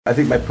I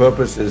think my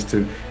purpose is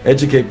to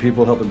educate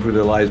people, help improve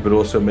their lives, but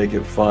also make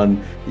it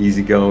fun,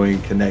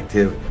 easygoing,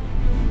 connective.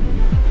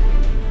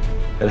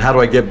 And how do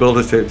I get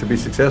builders to be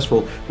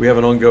successful? We have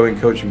an ongoing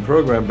coaching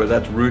program, but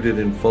that's rooted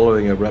in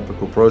following a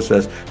replicable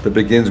process that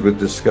begins with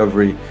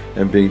discovery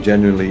and being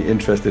genuinely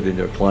interested in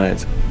your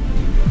clients.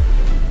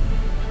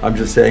 I'm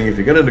just saying, if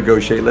you're going to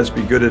negotiate, let's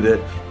be good at it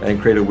and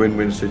create a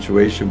win-win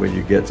situation when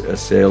you get a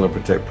sale and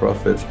protect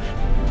profits.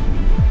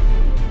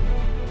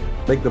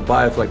 Make the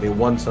buyer feel like they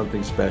won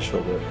something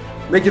special.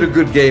 Make it a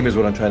good game is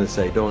what I'm trying to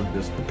say. Don't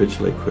just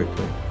capitulate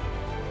quickly.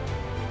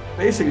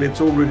 Basically, it's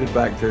all rooted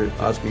back to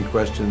asking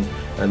questions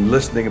and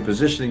listening and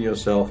positioning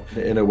yourself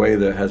in a way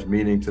that has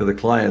meaning to the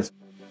clients.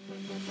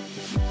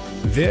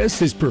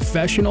 This is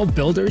Professional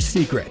Builder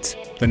Secrets,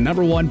 the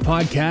 #1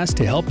 podcast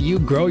to help you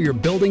grow your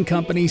building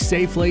company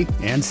safely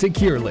and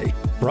securely.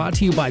 Brought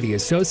to you by the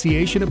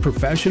Association of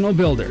Professional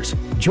Builders.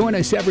 Join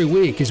us every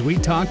week as we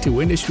talk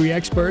to industry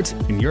experts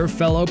and your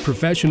fellow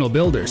professional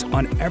builders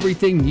on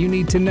everything you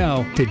need to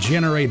know to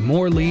generate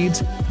more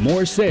leads,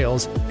 more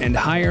sales, and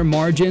higher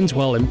margins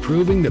while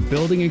improving the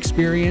building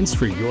experience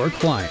for your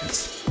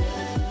clients.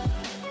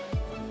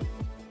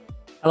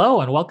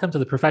 Hello, and welcome to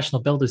the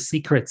Professional Builder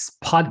Secrets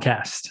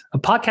podcast, a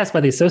podcast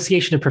by the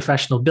Association of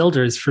Professional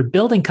Builders for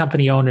building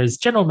company owners,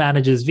 general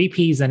managers,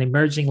 VPs, and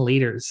emerging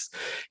leaders.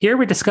 Here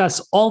we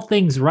discuss all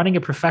things running a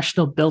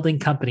professional building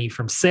company,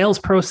 from sales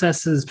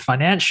processes,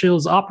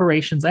 financials,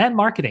 operations, and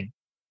marketing.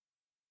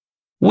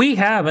 We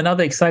have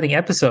another exciting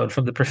episode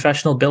from the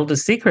Professional Builder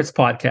Secrets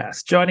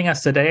podcast. Joining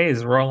us today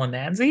is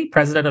Roland,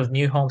 president of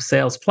New Home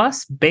Sales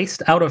Plus,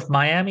 based out of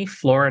Miami,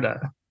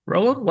 Florida.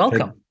 Roland,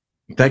 welcome.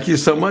 Thank you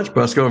so much,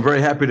 Bosco. I'm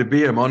very happy to be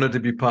here. I'm honored to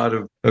be part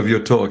of your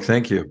talk.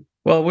 Thank you.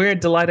 Well, we're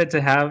delighted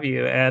to have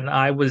you. And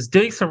I was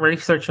doing some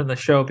research on the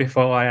show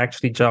before I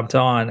actually jumped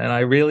on, and I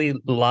really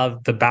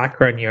love the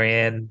background you're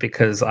in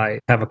because I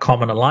have a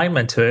common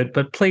alignment to it.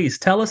 But please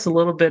tell us a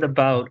little bit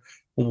about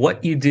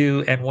what you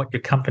do and what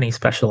your company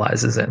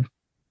specializes in.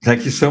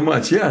 Thank you so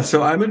much. Yeah,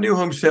 so I'm a new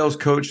home sales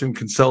coach and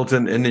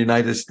consultant in the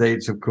United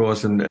States, of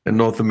course, and in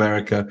North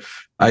America.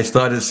 I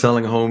started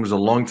selling homes a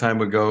long time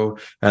ago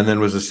and then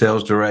was a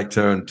sales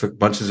director and took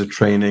bunches of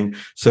training.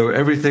 So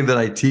everything that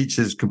I teach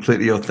is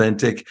completely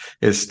authentic.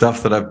 It's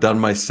stuff that I've done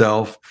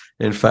myself.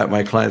 In fact,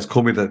 my clients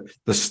call me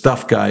the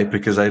stuff guy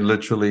because I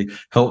literally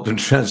help them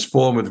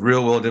transform with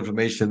real world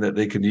information that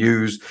they can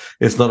use.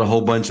 It's not a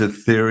whole bunch of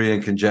theory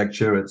and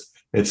conjecture.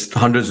 It's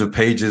hundreds of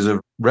pages of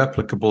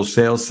replicable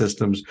sales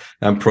systems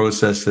and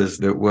processes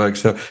that work.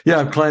 So yeah,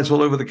 I have clients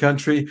all over the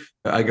country.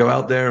 I go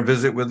out there and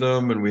visit with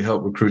them, and we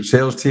help recruit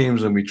sales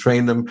teams, and we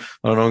train them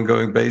on an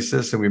ongoing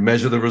basis, and we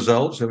measure the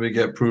results, and we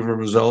get proven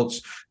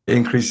results,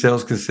 increase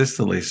sales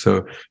consistently.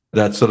 So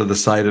that's sort of the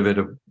side of it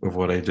of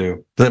what I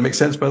do. Does that make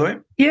sense, by the way?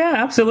 Yeah,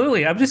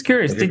 absolutely. I'm just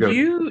curious. Did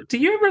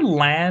you ever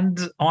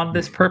land on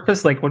this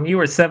purpose? Like when you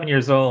were 7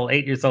 years old,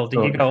 8 years old,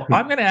 did you go,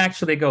 I'm going to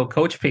actually go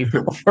coach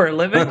people for a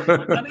living?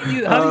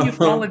 How do you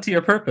fall into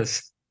your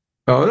purpose?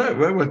 Oh,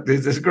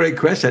 that's a great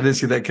question. I didn't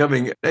see that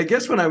coming. I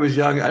guess when I was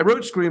young, I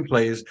wrote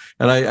screenplays,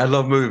 and I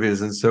love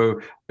movies. And so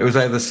it was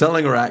either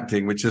selling or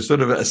acting, which is sort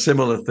of a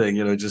similar thing,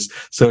 just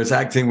so it's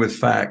acting with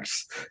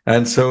facts.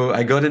 And so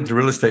I got into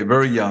real estate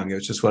very young. It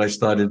was just what I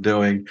started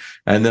doing.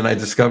 And then I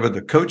discovered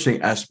the coaching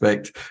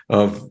aspect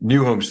of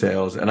new home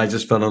sales, and I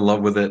just fell in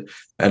love with it.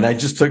 And I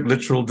just took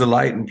literal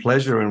delight and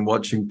pleasure in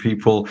watching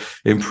people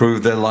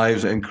improve their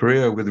lives and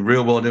career with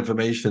real world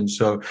information.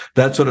 So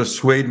that sort of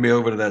swayed me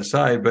over to that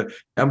side. But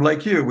I'm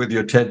like you with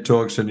your TED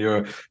Talks and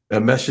your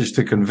message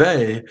to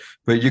convey,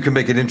 but you can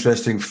make it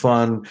interesting,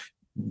 fun,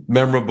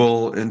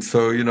 memorable. And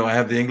so, I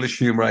have the English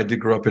humor. I did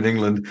grow up in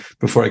England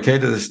before I came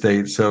to the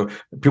States. So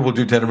people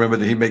do tend to remember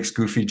that he makes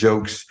goofy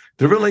jokes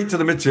to relate to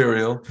the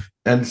material.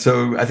 And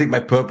so I think my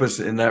purpose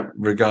in that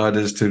regard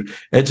is to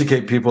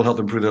educate people, help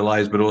improve their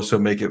lives, but also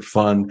make it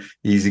fun,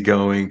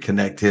 easygoing,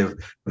 connective,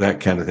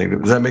 that kind of thing.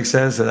 Does that make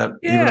sense? Does that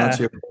even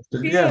answer your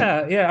question?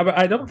 Yeah.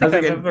 I don't think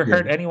I've ever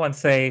heard anyone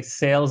say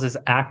sales is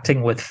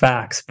acting with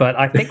facts, but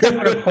I think I'm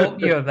going to quote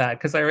you on that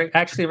because I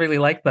actually really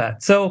like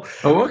that. So,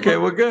 okay,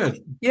 well,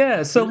 good.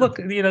 Yeah. So look,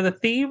 the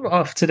theme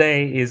of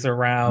today is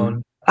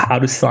around how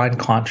to sign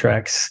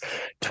contracts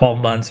 12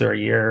 months or a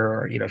year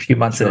or a few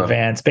months in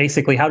advance,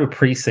 basically how to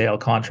pre-sale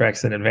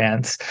contracts in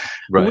advance.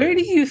 Right. Where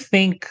do you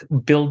think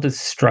builders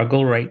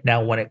struggle right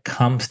now when it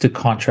comes to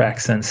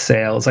contracts and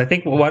sales? I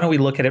think, why don't we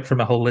look at it from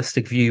a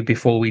holistic view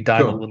before we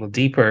dive a little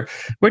deeper?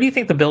 Where do you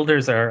think the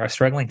builders are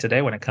struggling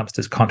today when it comes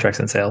to contracts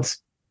and sales?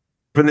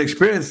 From the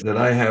experience that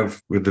I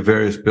have with the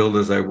various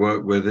builders I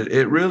work with,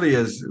 it really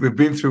is, we've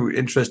been through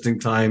interesting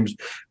times.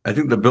 I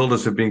think the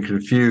builders have been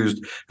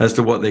confused as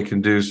to what they can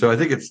do. So I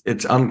think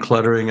it's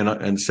uncluttering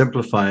and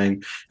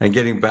simplifying and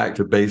getting back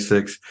to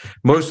basics.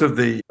 Most of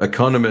the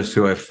economists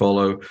who I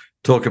follow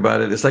talk about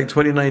it. It's like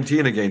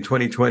 2019 again,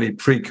 2020,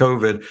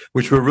 pre-COVID,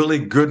 which were really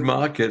good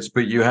markets,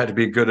 but you had to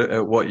be good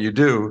at what you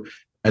do.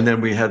 And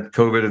then we had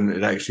COVID, and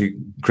it actually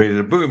created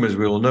a boom, as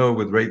we all know,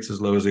 with rates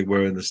as low as they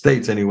were in the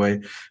States anyway.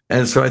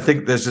 And so I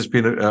think there's just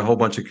been a whole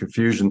bunch of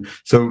confusion.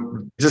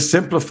 So just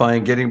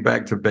simplifying, getting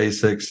back to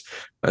basics,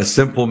 a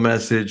simple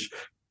message,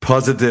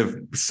 positive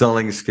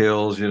selling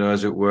skills,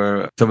 as it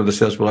were. Some of the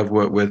salespeople I've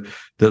worked with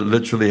that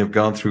literally have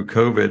gone through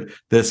COVID,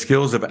 their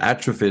skills have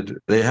atrophied.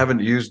 They haven't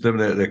used them.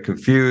 They're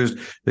confused.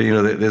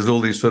 There's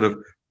all these sort of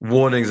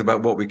warnings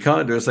about what we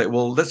can't do. It's like,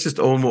 well, let's just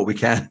own what we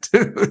can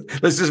do.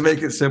 Let's just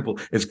make it simple.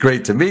 It's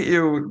great to meet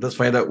you. Let's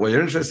find out what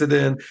you're interested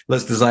in.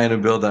 Let's design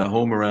and build that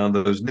home around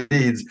those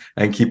needs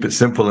and keep it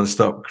simple and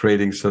stop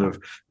creating sort of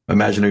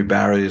imaginary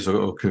barriers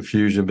or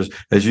confusion. But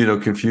as you know,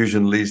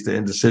 confusion leads to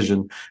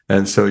indecision.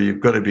 And so you've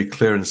got to be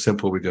clear and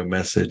simple with your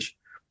message.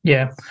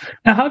 Yeah.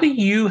 Now, how do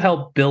you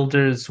help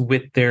builders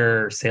with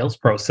their sales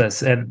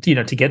process and,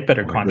 to get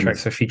better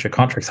contracts or future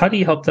contracts? How do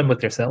you help them with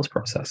their sales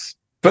process?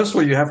 First of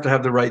all, you have to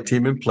have the right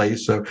team in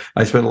place. So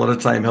I spend a lot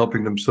of time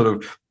helping them sort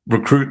of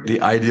recruit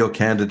the ideal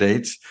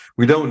candidates.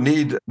 We don't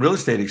need real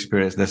estate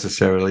experience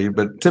necessarily,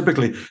 but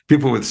typically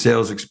people with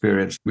sales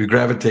experience, we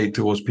gravitate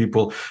towards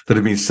people that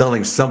have been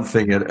selling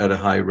something at a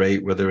high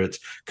rate, whether it's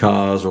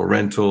cars or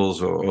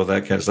rentals or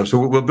that kind of stuff.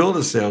 So we'll build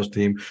a sales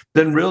team.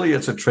 Then really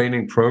it's a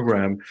training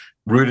program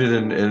rooted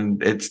in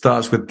it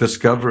starts with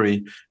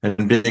discovery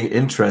and being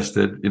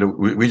interested.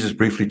 We just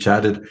briefly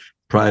chatted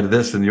prior to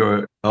this, and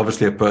you're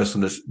obviously a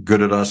person that's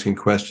good at asking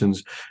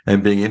questions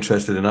and being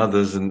interested in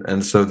others.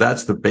 And so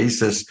that's the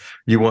basis.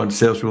 You want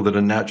salespeople that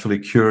are naturally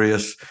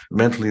curious,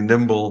 mentally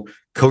nimble,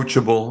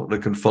 coachable,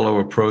 that can follow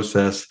a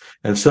process,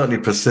 and certainly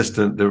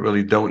persistent, that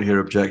really don't hear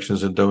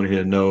objections and don't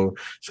hear no.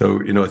 So,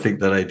 I think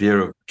that idea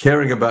of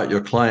caring about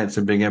your clients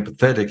and being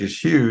empathetic is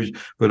huge,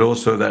 but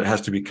also that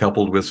has to be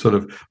coupled with sort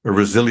of a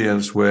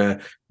resilience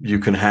where you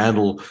can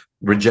handle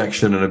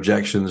rejection and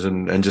objections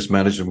and just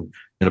manage them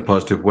in a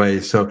positive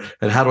way. So,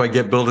 and how do I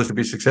get builders to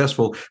be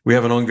successful? We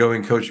have an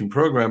ongoing coaching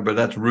program, but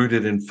that's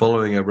rooted in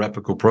following a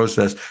replicable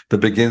process that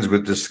begins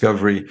with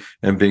discovery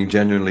and being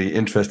genuinely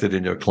interested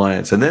in your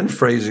clients, and then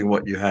phrasing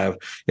what you have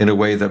in a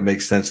way that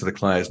makes sense to the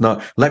clients.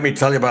 Not, let me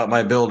tell you about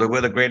my builder.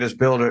 We're the greatest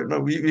builder.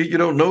 No, you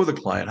don't know the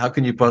client. How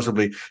can you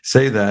possibly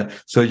say that?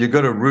 So you've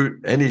got to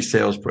root any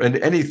sales, and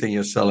anything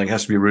you're selling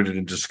has to be rooted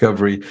in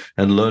discovery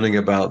and learning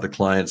about the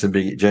clients and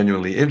being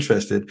genuinely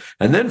interested,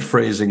 and then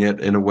phrasing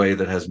it in a way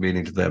that has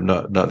meaning to them,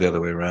 not the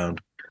other way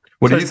around.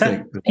 What do you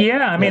think?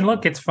 Yeah, I mean,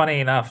 look, it's funny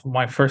enough.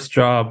 My first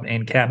job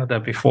in Canada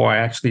before I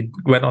actually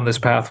went on this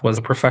path was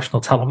a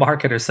professional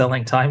telemarketer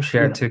selling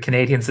timeshare to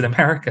Canadians and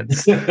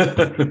Americans.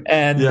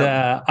 And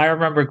I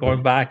remember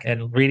going back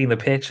and reading the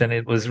pitch, and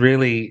it was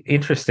really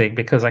interesting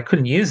because I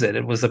couldn't use it.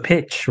 It was a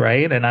pitch,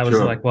 right? And I was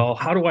like, well,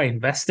 how do I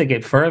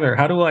investigate further?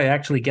 How do I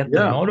actually get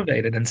them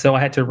motivated? And so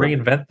I had to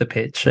reinvent the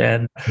pitch.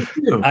 And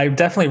I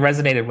definitely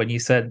resonated when you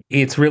said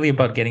it's really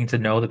about getting to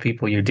know the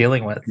people you're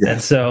dealing with. Yes.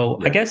 And so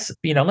I guess,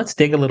 let's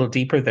dig a little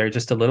deeper there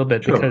just a little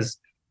bit, because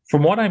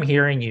from what I'm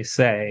hearing you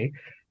say,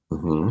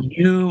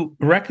 you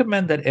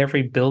recommend that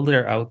every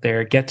builder out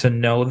there get to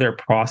know their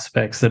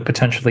prospects and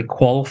potentially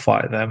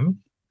qualify them,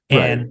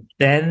 and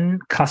then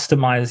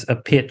customize a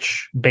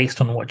pitch based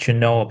on what you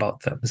know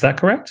about them. Is that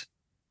correct?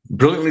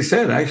 Brilliantly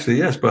said, actually.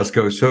 Yes,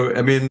 Bosco. So,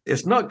 I mean,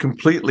 it's not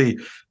completely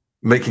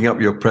making up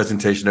your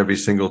presentation every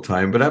single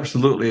time, but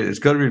absolutely, it's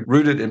got to be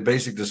rooted in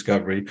basic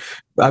discovery.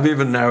 I've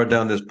even narrowed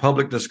down this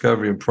public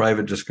discovery and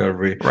private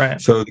discovery. Right.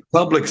 So the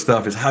public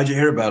stuff is, how'd you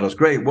hear about us?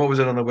 Great. What was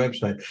it on the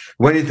website?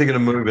 When are you thinking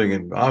of moving?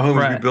 And our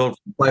homes we built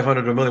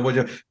 500 to a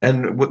million.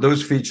 And what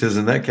those features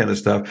and that kind of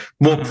stuff.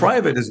 More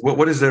private is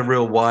what is their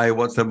real why?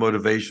 What's their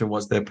motivation?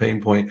 What's their pain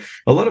point?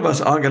 A lot of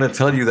us aren't going to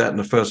tell you that in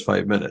the first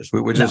 5 minutes.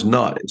 We're just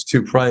not. It's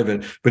too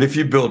private. But if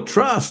you build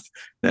trust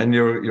and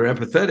you're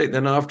empathetic,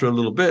 then after a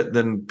little bit,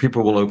 then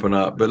people will open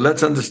up. But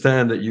let's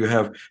understand that you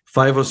have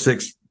 5 or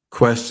 6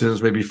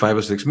 questions, maybe 5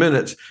 or 6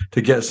 minutes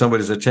to get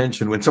somebody's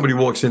attention when somebody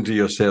walks into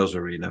your sales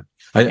arena.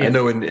 I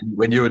know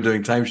when you were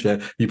doing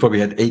timeshare, you probably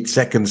had 8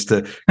 seconds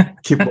to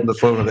keep on the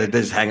phone and they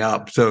just hang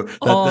up. So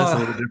that's a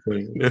little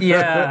different.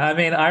 Yeah. I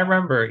mean, I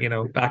remember,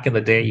 back in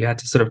the day, you had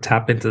to sort of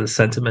tap into the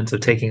sentiment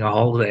of taking a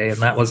holiday.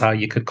 And that was how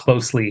you could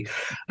closely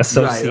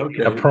associate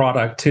a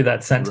product to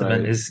that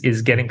sentiment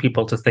is getting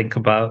people to think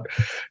about,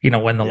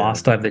 when the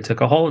last time they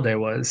took a holiday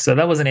was. So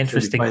that was an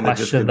interesting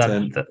question.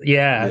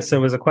 So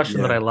it was a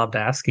question that I loved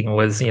asking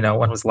was,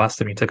 when was the last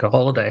time you took a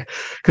holiday?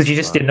 Because you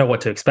just didn't know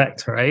what to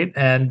expect, right?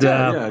 And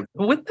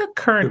with the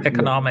current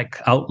economic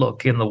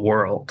outlook in the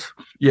world,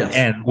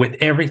 and with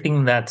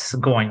everything that's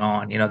going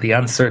on, the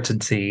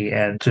uncertainty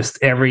and just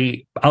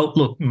every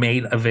outlook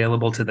made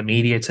available to the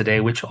media today,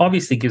 which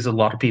obviously gives a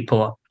lot of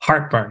people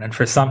heartburn, and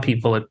for some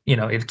people,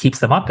 it keeps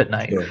them up at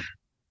night.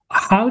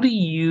 How do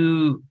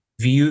you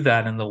view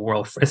that in the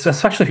world,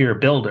 especially if you're a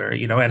builder,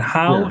 and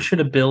how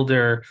should a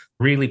builder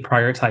really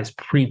prioritize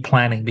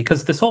pre-planning?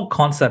 Because this whole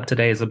concept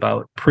today is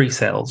about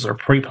pre-sales or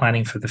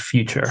pre-planning for the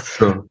future.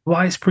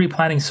 Why is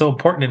pre-planning so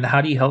important, and how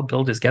do you help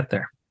builders get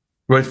there?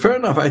 Right, fair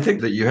enough. I think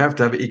that you have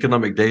to have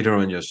economic data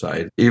on your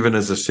side. Even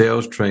as a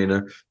sales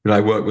trainer, I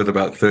work with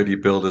about 30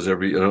 builders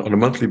on a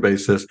monthly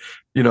basis.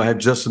 I have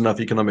just enough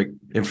economic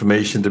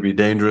information to be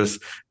dangerous.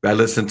 I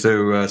listen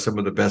to some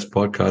of the best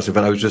podcasts. In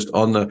fact, I was just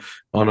on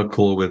a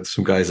call with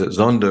some guys at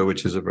Zondo,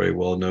 which is a very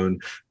well-known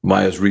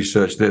Myers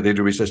research. They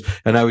do research,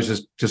 and I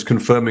was just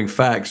confirming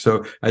facts.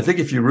 So I think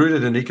if you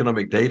rooted in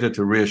economic data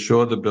to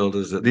reassure the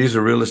builders that these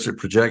are realistic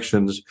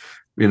projections,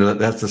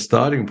 that's the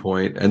starting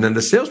point. And then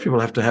the salespeople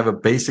have to have a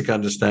basic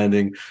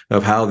understanding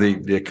of how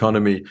the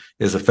economy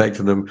is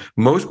affecting them.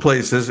 Most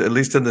places, at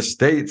least in the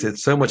States,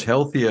 it's so much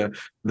healthier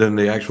than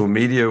the actual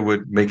media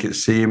would make it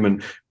seem.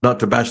 And not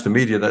to bash the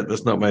media,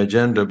 that's not my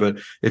agenda. But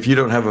if you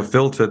don't have a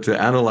filter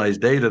to analyze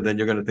data, then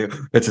you're going to think,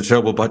 it's a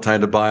terrible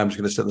time to buy. I'm just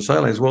going to sit on the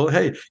sidelines. Well,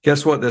 hey,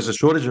 guess what? There's a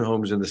shortage of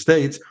homes in the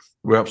States.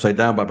 We're upside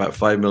down by about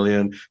 5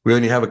 million. We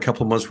only have a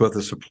couple of months worth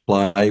of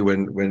supply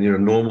when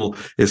normal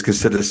is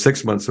considered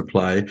 6 months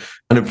supply.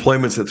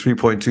 Unemployment's at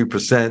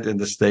 3.2% in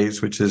the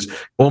States, which is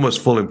almost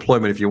full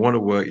employment. If you want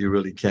to work, you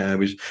really can,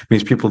 which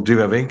means people do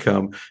have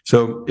income.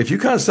 So if you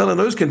can't sell in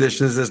those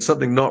conditions, there's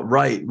something not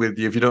right with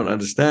you if you don't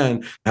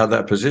understand how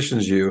that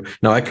positions you.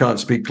 Now, I can't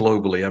speak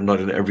globally. I'm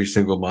not in every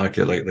single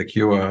market like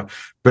you are.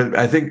 But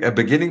I think a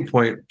beginning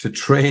point to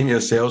train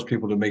your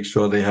salespeople to make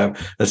sure they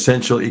have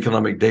essential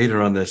economic data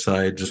on their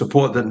side to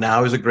support that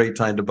now is a great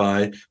time to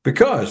buy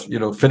because,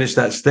 finish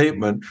that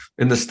statement.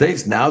 In the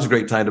States, now is a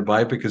great time to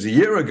buy because a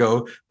year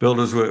ago,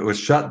 builders were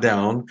shut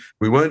down.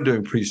 We weren't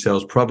doing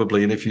pre-sales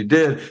probably. And if you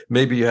did,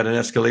 maybe you had an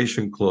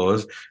escalation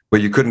clause where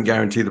you couldn't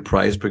guarantee the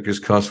price because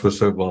costs were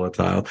so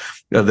volatile.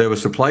 There were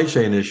supply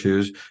chain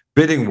issues,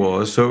 bidding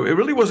wars. So it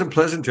really wasn't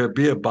pleasant to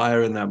be a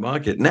buyer in that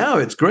market. Now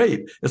it's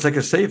great. It's like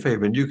a safe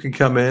haven. You can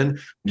come in,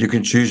 you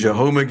can choose your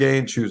home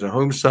again, choose a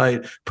home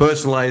site,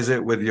 personalize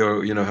it with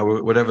your,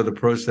 whatever the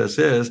process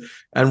is,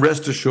 and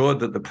rest assured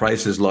that the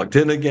price is locked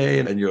in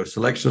again and your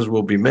selections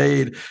will be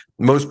made.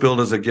 Most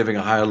builders are giving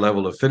a higher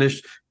level of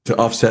finish to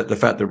offset the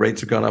fact that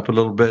rates have gone up a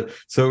little bit.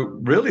 So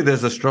really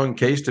there's a strong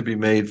case to be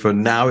made for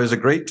now is a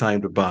great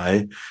time to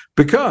buy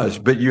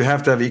but you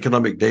have to have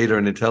economic data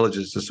and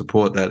intelligence to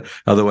support that.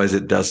 Otherwise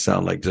it does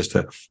sound like just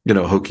a,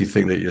 hokey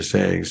thing that you're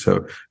saying.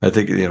 So I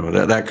think,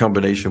 that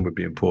combination would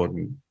be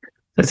important.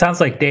 It sounds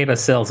like data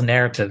sells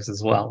narratives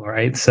as well,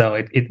 right? So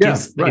it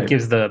gives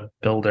the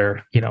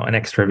builder, an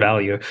extra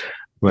value.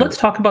 Right. Let's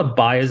talk about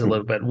buyers a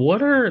little bit.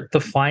 What are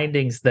the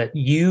findings that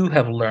you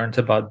have learned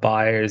about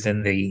buyers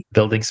in the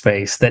building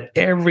space that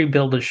every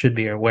builder should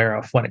be aware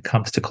of when it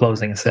comes to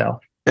closing a sale?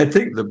 I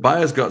think the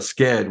buyers got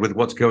scared with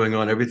what's going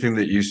on, everything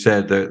that you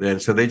said, and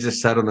so they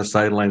just sat on the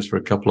sidelines for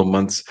a couple of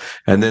months,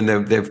 and then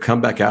they've come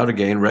back out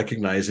again,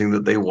 recognizing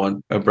that they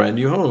want a brand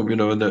new home,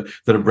 and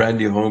that a brand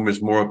new home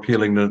is more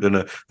appealing than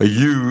a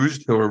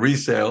used or a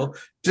resale.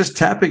 Just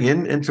tapping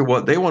into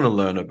what they want to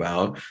learn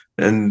about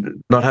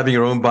and not having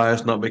your own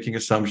bias, not making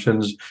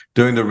assumptions,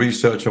 doing the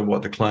research on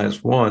what the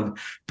clients want,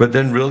 but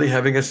then really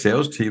having a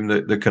sales team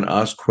that can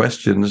ask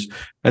questions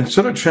and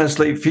sort of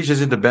translate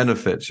features into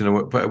benefits.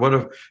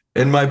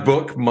 In my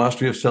book,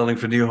 Mastery of Selling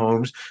for New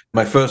Homes,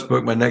 my first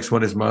book, my next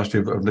one is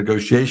Mastery of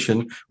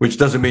Negotiation, which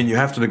doesn't mean you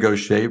have to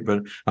negotiate,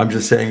 but I'm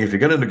just saying if you're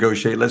going to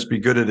negotiate, let's be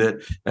good at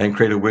it and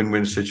create a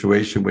win-win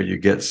situation where you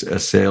get a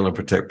sale and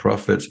protect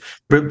profits.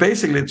 But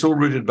basically, it's all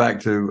rooted back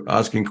to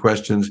asking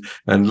questions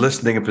and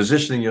listening and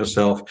positioning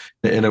yourself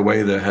in a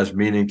way that has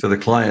meaning to the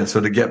client. So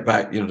to get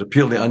back, to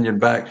peel the onion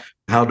back,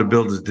 how do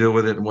builders deal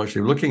with it and what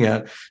you're looking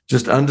at,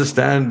 just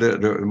understand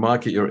the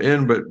market you're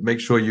in, but make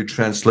sure you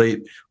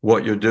translate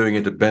what you're doing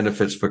into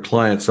benefits for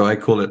clients. So I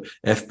call it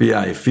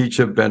FBI,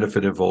 feature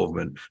benefit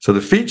involvement. So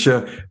the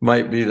feature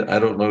might be, I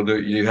don't know,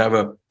 that you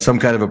have some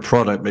kind of a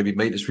product, maybe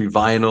maintenance-free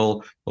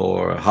vinyl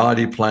or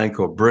hardy plank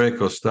or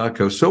brick or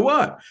stucco. So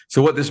what?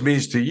 So what this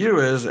means to you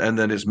is, and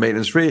then it's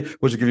maintenance-free,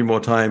 which will give you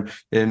more time.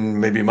 In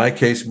maybe my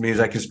case, it means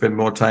I can spend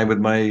more time with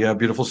my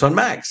beautiful son,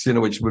 Max,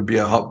 which would be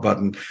a hot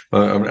button.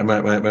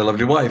 My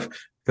lovely wife.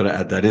 Got to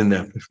add that in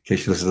there in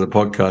case she listens to the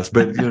podcast.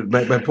 But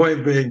my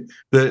point being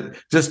that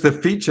just the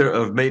feature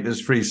of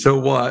maintenance-free. So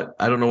what?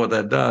 I don't know what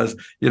that does.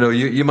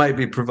 You might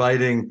be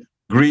providing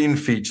green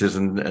features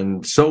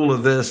and solar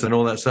this and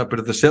all that stuff. But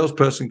if the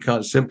salesperson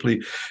can't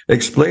simply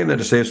explain that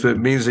to say, so it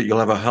means that you'll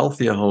have a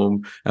healthier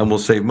home and will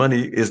save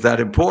money. Is that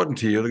important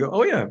to you? They go,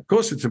 oh yeah, of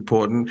course it's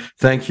important.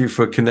 Thank you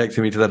for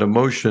connecting me to that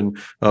emotion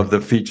of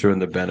the feature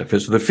and the benefit.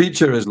 So the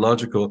feature is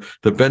logical.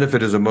 The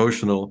benefit is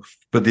emotional,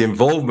 but the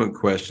involvement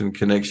question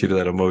connects you to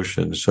that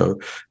emotion. So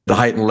the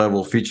heightened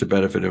level feature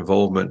benefit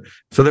involvement.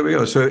 So there we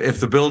go. So if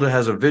the builder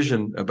has a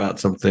vision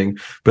about something,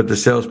 but the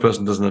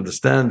salesperson doesn't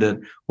understand it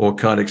or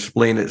can't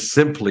explain it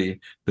simply,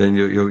 then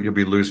you'll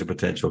be losing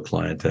potential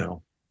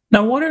clientele.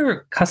 Now, what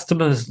are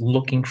customers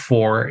looking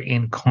for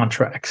in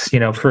contracts?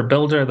 For a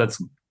builder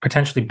that's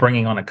potentially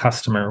bringing on a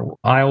customer,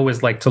 I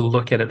always like to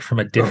look at it from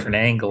a different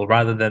angle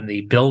rather than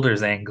the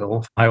builder's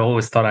angle. I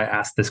always thought I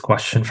asked this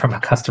question from a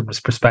customer's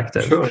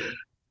perspective. Sure.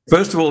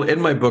 First of all,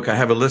 in my book, I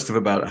have a list of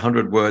about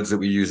 100 words that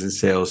we use in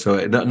sales.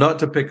 So not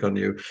to pick on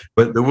you,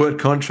 but the word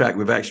contract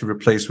we've actually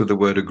replaced with the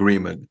word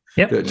agreement.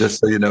 Yep. just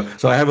so you know.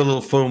 So I have a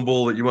little foam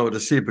ball that you want to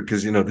see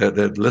because,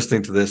 they're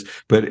listening to this.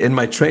 But in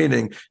my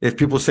training, if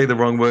people say the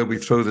wrong word, we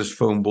throw this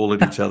foam ball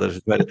at each other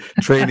to try to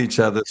train each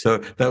other. So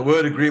that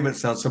word agreement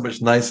sounds so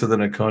much nicer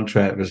than a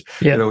contract. Because,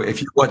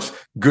 if you watch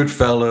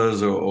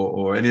Goodfellas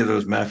or any of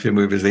those mafia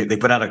movies, they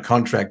put out a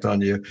contract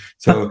on you.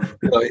 So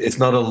it's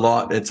not a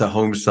lot, it's a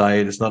home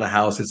site. It's not a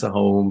house, it's a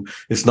home.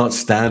 It's not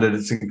standard,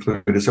 it's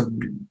included. So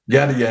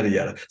yada, yada,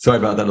 yada. Sorry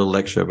about that little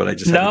lecture, but I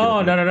just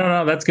No.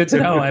 That's good to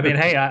know. I mean,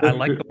 hey, I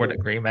like the word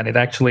agreement. It's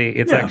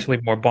actually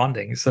more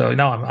bonding. So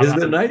no,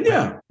 Isn't it nice?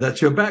 Yeah,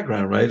 that's your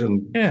background, right?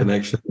 And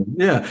connection.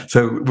 Yeah.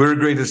 So we're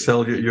agreeing to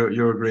sell,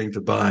 you're agreeing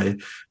to buy.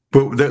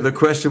 But the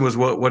question was,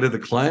 what are the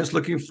clients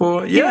looking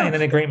for? Yeah, in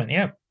an agreement.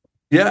 Yeah.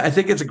 Yeah, I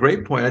think it's a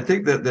great point. I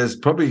think that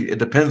it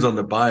depends on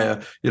the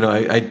buyer.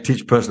 I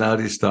teach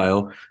personality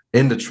style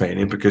in the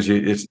training because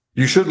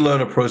you should learn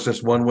a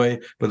process one way,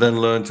 but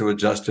then learn to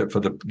adjust it for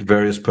the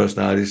various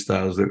personality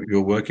styles that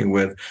you're working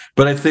with.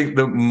 But I think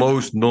that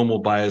most normal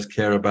buyers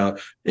care about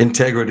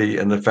integrity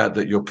and the fact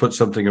that you'll put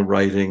something in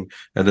writing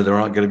and that there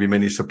aren't going to be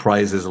many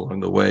surprises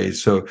along the way.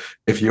 So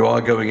if you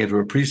are going into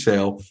a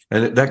pre-sale,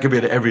 and that could be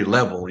at every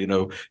level,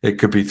 it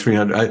could be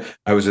 300.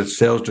 I was a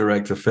sales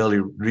director fairly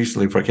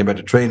recently before I came back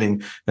to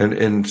training, and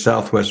in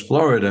Southwest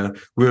Florida,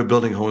 we were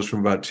building homes from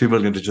about 2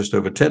 million to just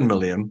over 10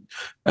 million.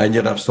 And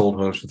yet I've sold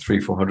homes for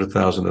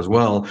 300,000-400,000 as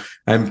well.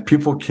 And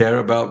people care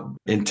about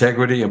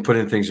integrity and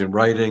putting things in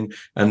writing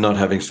and not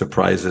having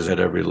surprises at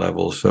every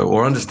level. So,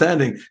 or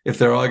understanding if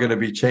there are going to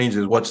be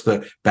changes, what's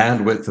the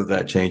bandwidth of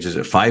that change? Is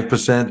it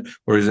 5%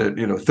 or is it,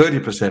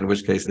 30%, in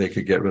which case they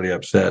could get really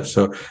upset.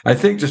 So I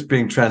think just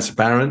being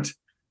transparent.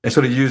 I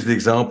sort of use the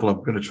example, I'm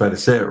going to try to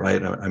say it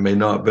right, I may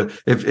not, but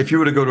if you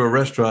were to go to a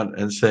restaurant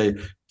and say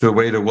to the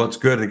waiter, what's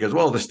good? And he goes,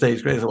 well, the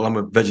steak's great. I said, well, I'm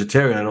a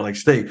vegetarian, I don't like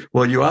steak.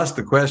 Well, you asked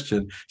the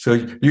question, so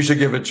you should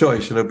give a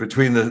choice,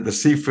 between the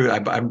seafood,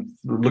 I'm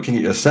looking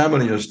at your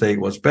salmon and your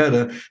steak, what's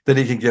better? Then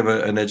he can give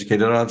an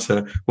educated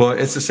answer. Well,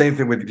 it's the same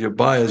thing with your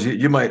buyers.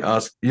 You might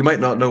ask, you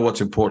might not know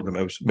what's important to them.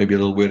 It was maybe a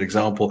little weird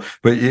example,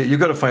 but you've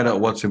got to find out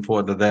what's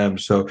important to them.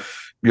 So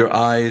your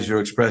eyes,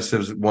 your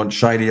expressives want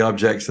shiny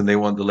objects and they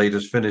want the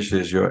latest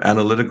finishes. Your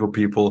analytical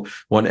people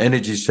want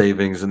energy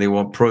savings and they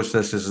want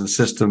processes and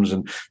systems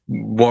and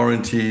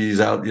warranties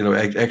out,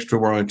 extra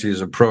warranties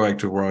and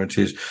proactive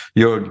warranties.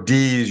 Your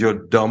Ds, your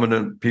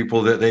dominant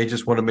people, that they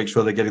just want to make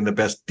sure they're getting the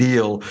best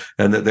deal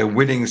and that they're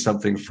winning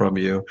something from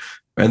you.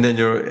 And then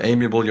your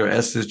amiable, your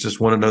S's just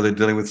want to know they're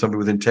dealing with somebody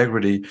with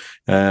integrity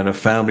and a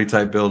family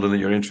type builder that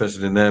you're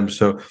interested in them.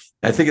 So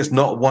I think it's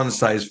not one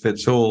size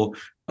fits all,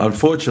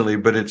 unfortunately,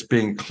 but it's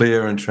being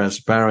clear and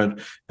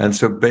transparent. And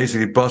so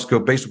basically, Bosco,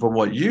 based upon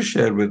what you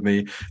shared with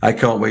me, I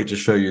can't wait to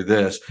show you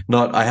this.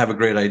 Not, I have a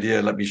great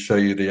idea, let me show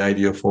you the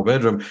ideal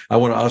 4-bedroom. I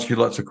want to ask you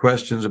lots of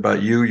questions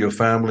about you, your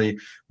family,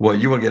 what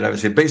you want to get out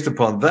of it. Based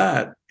upon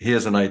that,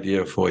 here's an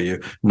idea for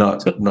you,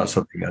 not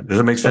something else. Does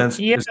that make sense?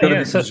 Yeah, it's going to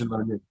be decision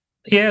on you.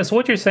 Yeah, so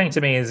what you're saying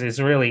to me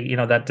is really,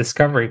 that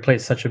discovery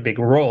plays such a big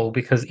role,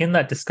 because in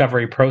that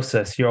discovery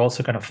process, you're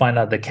also going to find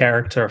out the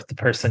character of the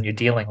person you're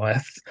dealing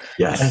with.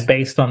 Yes. And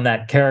based on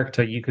that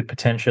character, you could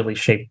potentially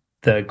shape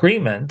the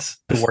agreement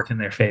to work in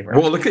their favor.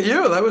 Well, look at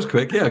you. That was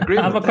quick. Yeah,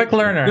 agreement. I'm a quick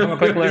learner.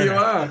 You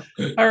are.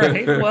 All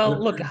right.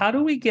 Well, look, how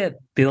do we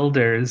get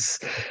builders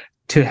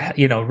to,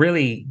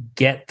 really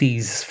get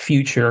these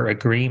future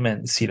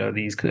agreements,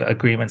 these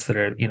agreements that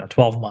are,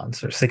 12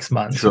 months or 6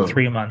 months or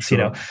 3 months,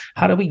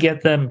 how do we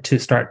get them to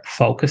start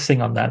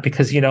focusing on that?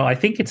 Because, I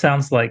think it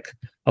sounds like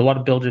a lot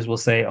of builders will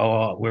say,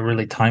 oh, we're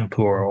really time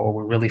poor, or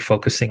we're really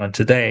focusing on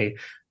today.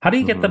 How do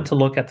you get them to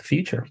look at the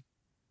future?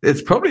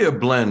 It's probably a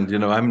blend.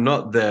 I'm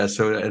not there.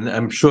 So, and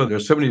I'm sure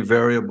there's so many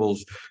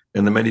variables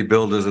in the many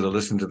builders that are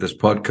listening to this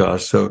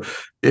podcast. So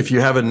if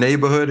you have a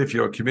neighborhood, if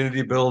you're a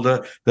community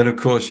builder, then of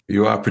course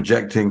you are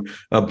projecting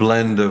a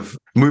blend of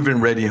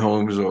move-in ready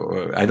homes,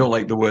 or I don't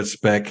like the word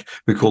spec.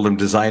 We call them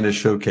designer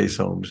showcase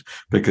homes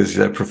because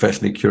they're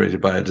professionally curated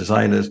by our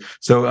designers.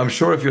 So I'm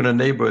sure if you're in a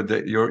neighborhood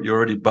that you're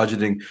already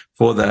budgeting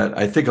for that.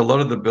 I think a lot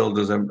of the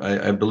builders,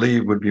 I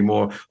believe, would be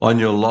more on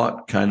your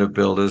lot kind of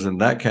builders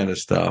and that kind of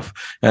stuff.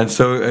 And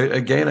so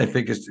again, I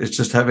think it's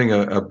just having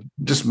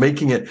just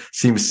making it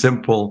seem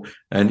simple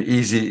and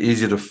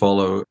easy to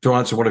follow. To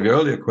answer one of your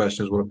earlier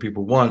questions, what do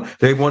people want?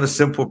 They want a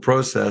simple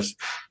process.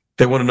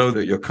 They want to know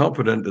that you're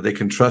competent, that they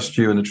can trust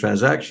you in the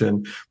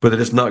transaction, but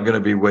that it's not going to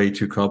be way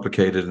too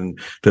complicated and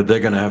that they're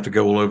going to have to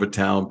go all over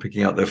town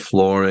picking out their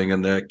flooring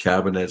and their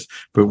cabinets.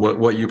 But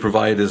what you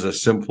provide is a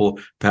simple,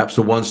 perhaps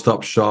a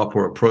one-stop shop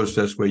or a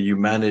process where you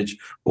manage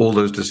all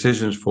those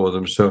decisions for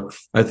them. So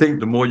I think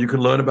the more you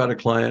can learn about a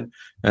client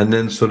and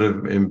then sort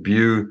of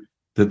imbue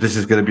that this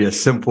is going to be a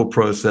simple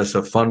process,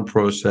 a fun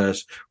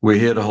process. We're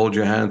here to hold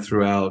your hand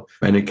throughout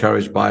and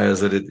encourage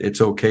buyers that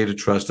it's okay to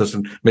trust us.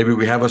 And maybe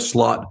we have a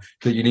slot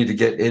that you need to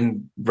get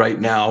in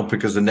right now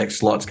because the next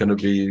slot's going to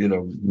be,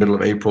 middle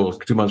of April,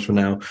 2 months from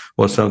now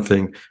or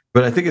something.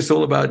 But I think it's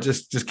all about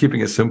just keeping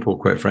it simple,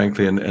 quite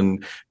frankly,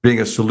 and being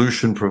a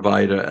solution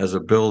provider as a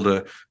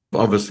builder,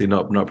 obviously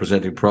not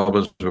presenting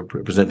problems, but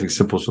presenting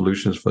simple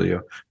solutions for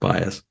your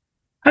buyers.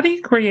 How do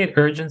you create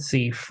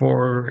urgency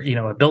for,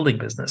 a building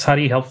business? How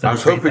do you help them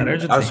create that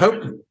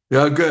urgency?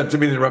 Yeah, good. To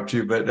interrupt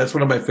you, but that's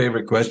one of my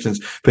favorite questions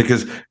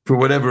because for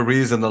whatever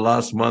reason, the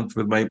last month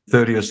with my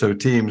 30 or so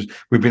teams,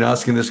 we've been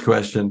asking this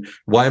question: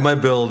 why my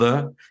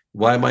builder?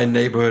 Why my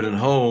neighborhood and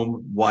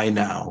home? Why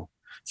now?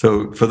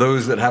 So for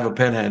those that have a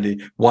pen handy,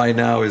 why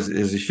now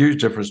is a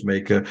huge difference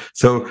maker.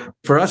 So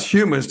for us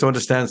humans to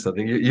understand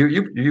something,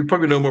 you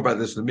probably know more about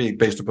this than me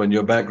based upon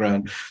your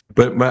background,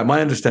 but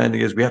my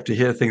understanding is we have to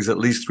hear things at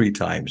least 3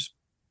 times.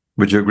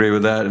 Would you agree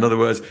with that? In other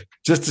words,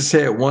 just to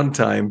say it one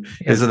time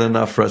isn't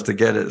enough for us to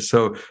get it.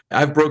 So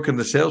I've broken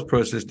the sales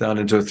process down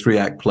into a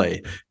 3-act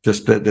play.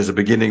 Just that there's a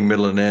beginning,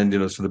 middle, and end.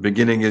 So the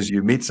beginning is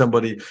you meet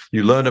somebody,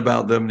 you learn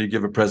about them, you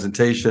give a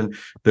presentation.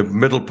 The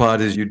middle part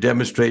is you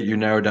demonstrate, you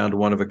narrow down to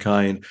one of a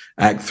kind.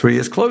 Act 3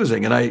 is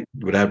closing. And I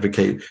would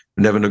advocate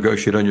never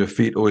negotiate on your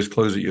feet, always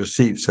close at your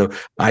seat. So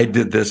I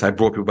did this. I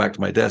brought people back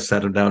to my desk,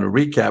 sat them down and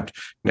recapped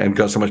and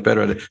got so much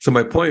better at it. So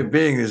my point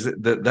being is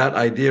that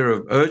idea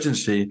of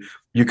urgency,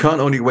 you can't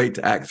only wait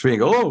to act 3 and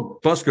go, oh,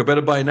 Bosco,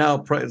 better buy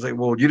now. It's like,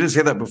 well, you didn't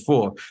say that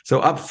before. So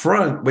up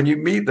front, when you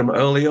meet them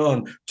early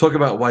on, talk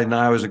about why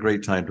now is a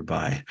great time to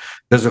buy.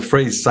 There's a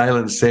phrase,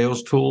 silent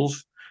sales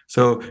tools.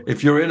 So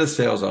if you're in a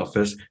sales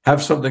office,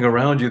 have something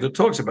around you that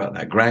talks about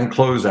that. Grand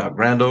closeout,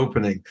 grand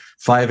opening,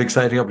 5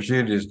 exciting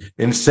opportunities,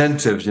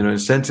 incentives.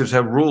 Incentives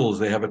have rules.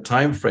 They have a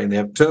time frame. They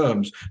have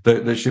terms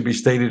that should be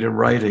stated in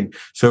writing.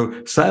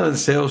 So silent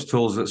sales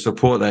tools that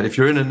support that. If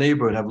you're in a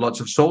neighborhood, have lots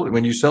of sold.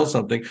 When you sell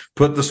something,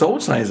 put the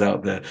sold signs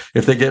out there.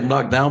 If they get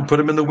knocked down, put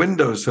them in the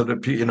windows so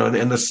that,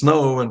 in the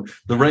snow and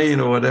the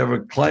rain or whatever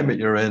climate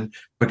you're in,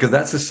 because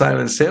that's a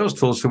silent sales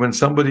tool. So when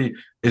somebody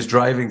is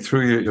driving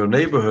through your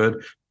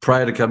neighborhood,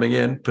 prior to coming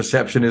in,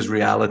 perception is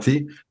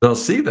reality. They'll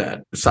see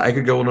that. So I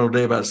could go on all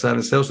day about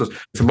silent sales tools.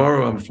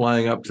 Tomorrow I'm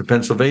flying up to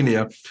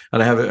Pennsylvania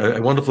and I have a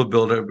wonderful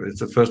builder. It's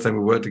the first time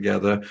we worked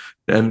together.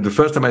 And the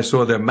first time I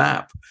saw their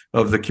map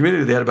of the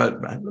community, they had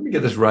about, let me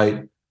get this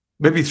right,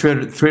 maybe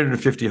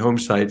 350 home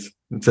sites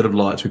instead of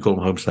lots. We call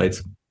them home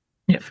sites.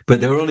 Yeah. But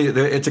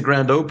it's a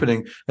grand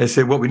opening. I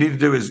said, what we need to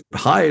do is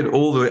hide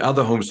all the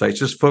other home sites,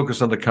 just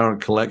focus on the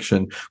current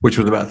collection, which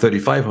was about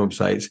 35 home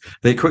sites.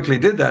 They quickly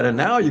did that. And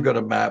now you've got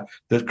a map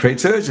that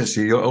creates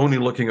urgency. You're only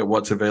looking at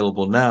what's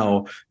available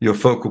now. Your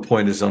focal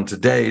point is on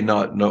today,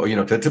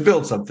 to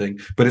build something,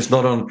 but it's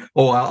not on,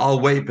 I'll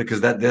wait because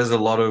there's a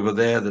lot over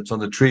there that's on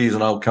the trees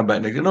and I'll come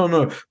back next.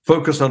 No,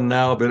 focus on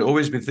now, but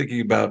always be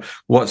thinking about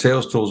what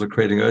sales tools are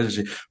creating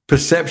urgency.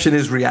 Perception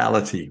is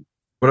reality.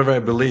 Whatever I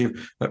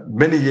believe,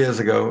 many years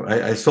ago,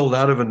 I sold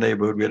out of a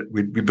neighborhood.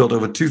 We built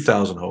over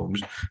 2,000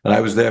 homes, and I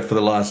was there for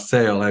the last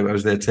sale. I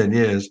was there 10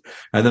 years.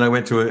 And then I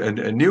went to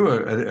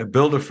a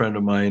builder friend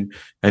of mine,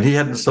 and he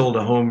hadn't sold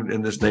a home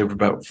in this neighborhood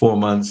for about 4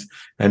 months,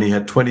 and he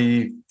had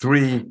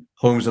 23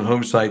 homes and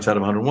home sites out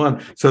of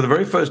 101. So the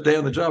very first day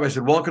on the job, I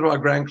said, welcome to our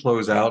grand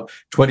closeout,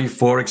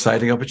 24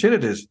 exciting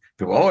opportunities.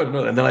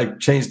 And then I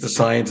changed the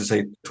sign to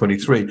say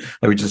 23. And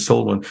we just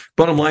sold one.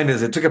 Bottom line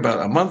is it took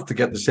about a month to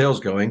get the sales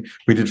going.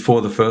 We did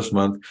 4 the first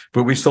month,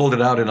 but we sold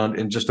it out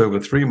in just over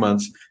 3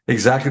 months,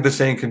 exactly the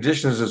same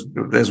conditions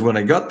as when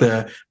I got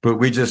there. But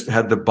we just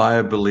had the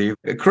buyer believe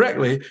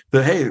correctly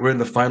that, hey, we're in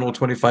the final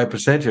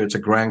 25% here. It's a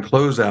grand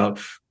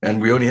closeout. And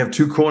we only have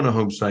 2 corner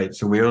home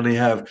sites, and we only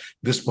have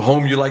this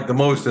home you like the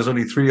most. There's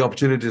only 3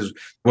 opportunities,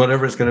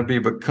 whatever it's going to be,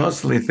 but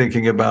constantly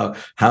thinking about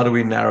how do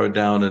we narrow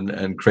down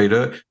and create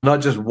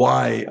not just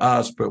why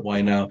us, but why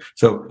now.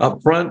 So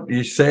up front,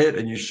 you say it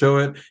and you show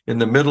it. In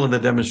the middle in the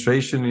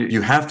demonstration,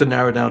 you have to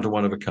narrow down to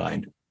one of a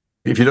kind.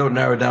 If you don't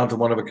narrow down to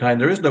one of a kind,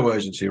 there is no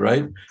urgency,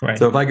 right?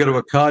 So if I go to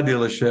a car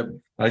dealership,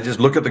 I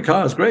just look at the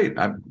cars. Great.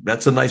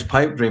 That's a nice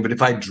pipe dream. But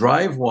if I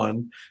drive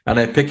one and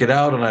I pick it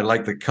out and I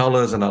like the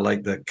colors and I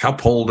like the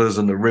cup holders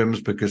and the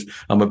rims because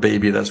I'm a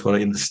baby, that's what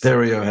in the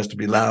stereo has to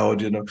be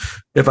loud.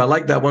 If I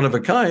like that one of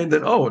a kind,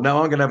 then, now I'm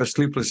going to have a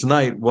sleepless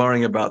night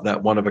worrying about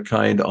that one of a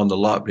kind on the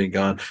lot being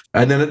gone.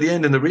 And then at the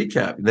end in the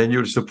recap, then you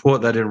would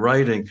support that in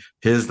writing.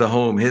 Here's the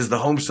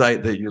home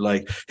site that you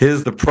like.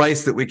 Here's the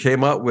price that we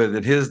came up with.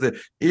 And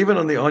even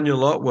on your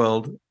lot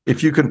world,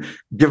 if you can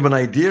give them an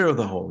idea of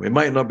the home, it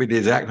might not be the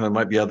exact home, it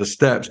might be other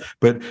steps,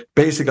 but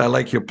basically I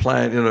like your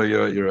plan,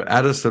 your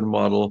Addison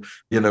model,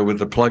 with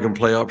the plug and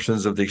play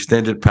options of the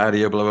extended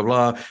patio, blah, blah,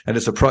 blah. And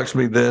it's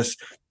approximately this.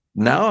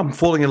 Now I'm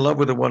falling in love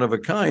with a one of a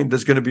kind.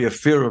 There's going to be a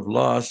fear of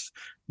loss.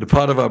 The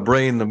part of our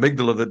brain, the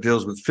amygdala that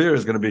deals with fear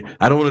is going to be,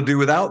 I don't want to do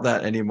without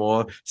that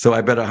anymore. So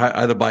I better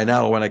either buy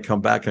now or when I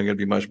come back, I'm going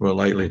to be much more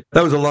likely.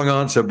 That was a long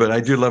answer, but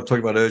I do love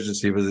talking about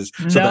urgency for this.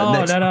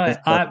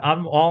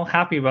 I'm all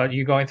happy about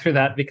you going through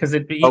that because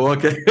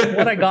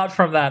what I got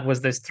from that was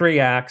there's 3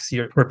 acts.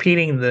 You're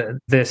repeating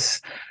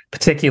this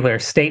particular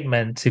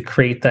statement to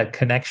create that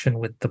connection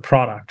with the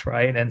product,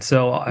 right? And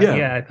so,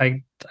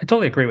 I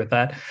totally agree with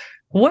that.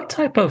 What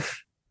type of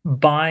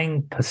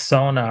buying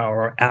persona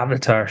or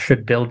avatar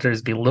should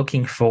builders be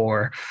looking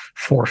for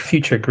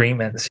future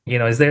agreements?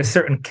 Is there a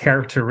certain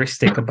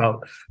characteristic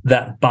about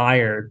that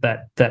buyer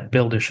that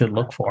builders should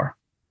look for?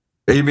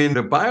 You mean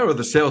the buyer or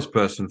the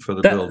salesperson for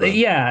the builder?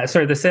 Yeah,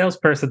 sorry, the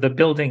salesperson, the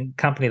building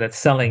company that's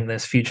selling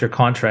this future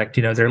contract,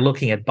 they're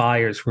looking at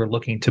buyers who are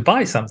looking to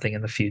buy something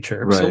in the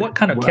future. Right. So what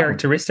kind of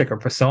characteristic or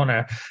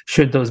persona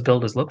should those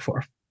builders look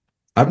for?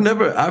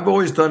 I've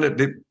always done it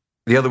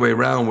the other way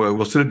around, where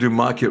we'll sort of do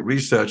market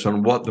research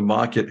on who the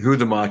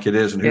market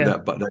is, and who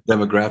that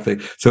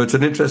demographic. So it's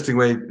an interesting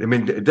way. I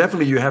mean,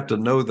 definitely you have to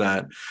know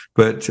that,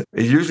 but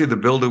usually the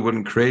builder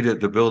wouldn't create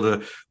it. The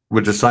builder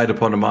would decide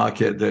upon a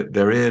market that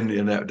they're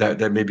in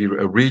that may be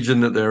a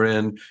region that they're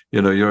in.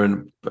 You're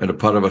in a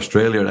part of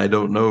Australia, and I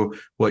don't know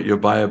what your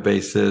buyer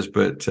base is,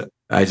 but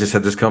I just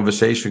had this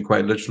conversation,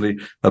 quite literally,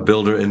 a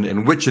builder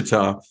in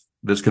Wichita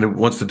that's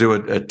wants to do a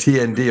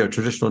TND, a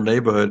traditional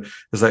neighborhood.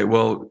 It's like,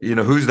 well,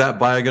 who's that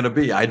buyer going to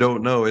be? I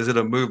don't know. Is it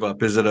a move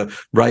up? Is it a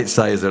right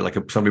sizer, like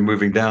somebody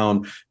moving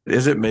down?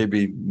 Is it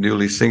maybe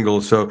newly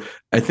single? So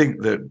I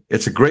think that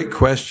it's a great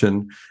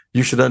question.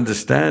 You should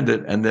understand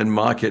it and then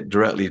market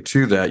directly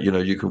to that.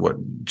 You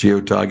could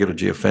geo-target or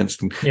geo-fence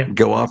and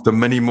go after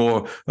many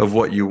more of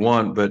what you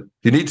want, but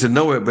you need to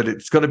know it, but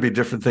it's got to be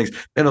different things.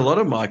 In a lot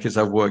of markets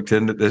I've worked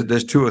in,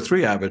 there's 2 or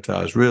 3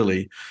 avatars,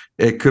 really.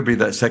 It could be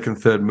that second,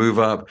 third move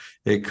up.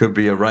 It could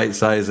be a right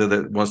sizer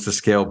that wants to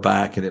scale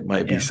back, and it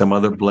might be some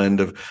other blend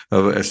of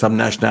some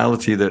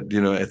nationality that,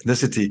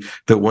 ethnicity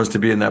that wants to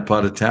be in that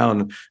part of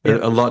town.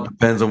 A lot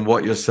depends on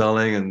what you're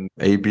selling and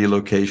A/B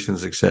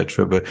locations,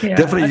 etc. But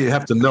definitely you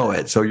have to know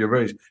it. So you're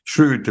very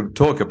shrewd to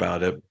talk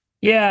about it.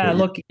 Yeah,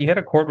 look, you hit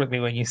a chord with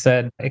me when you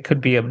said it could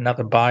be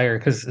another buyer,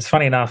 because it's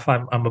funny enough,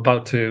 I'm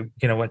about to,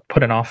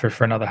 put an offer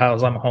for another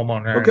house. I'm a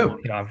homeowner.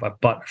 Okay. I've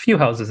bought a few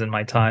houses in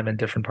my time in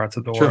different parts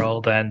of the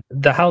world, and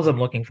the house I'm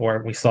looking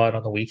for, we saw it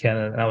on the weekend,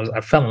 and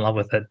I fell in love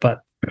with it.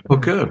 But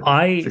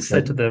I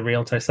said to the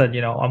realtor, I said,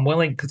 I'm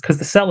willing, because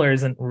the seller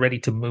isn't ready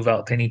to move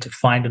out. They need to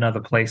find another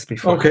place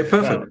before. Okay,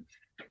 perfect.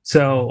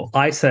 So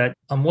I said,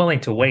 I'm willing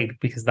to wait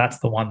because that's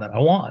the one that I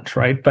want,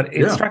 right? But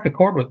it struck a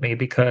chord with me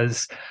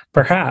because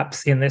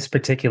perhaps in this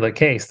particular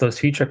case, those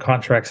future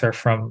contracts are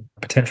from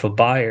potential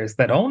buyers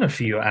that own a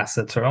few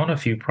assets or own a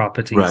few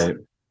properties. Right.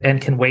 And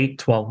can wait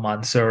 12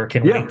 months or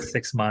can wait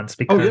 6 months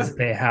because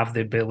they have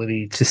the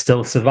ability to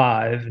still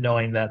survive,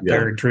 knowing that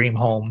their dream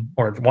home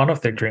or one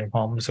of their dream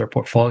homes or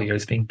portfolio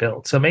is being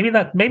built. So maybe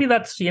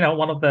that's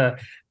one of the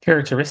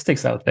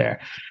characteristics out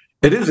there.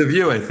 It is a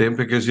view, I think,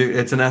 because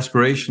it's an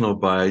aspirational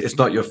buy. It's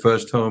not your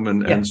first home.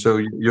 And so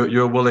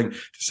you're willing to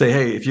say,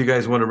 hey, if you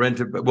guys want to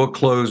rent it, we'll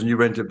close and you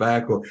rent it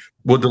back, or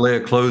we'll delay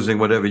a closing,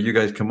 whatever you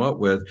guys come up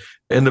with.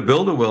 In the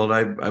builder world,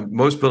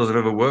 most builders I've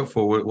ever worked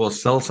for will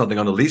sell something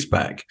on a lease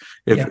back.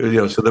 So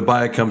the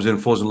buyer comes in,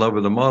 falls in love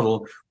with the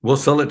model, we'll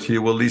sell it to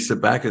you, we'll lease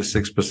it back at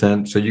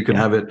 6%. So you can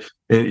have it.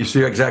 You see,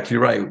 you're exactly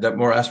right. That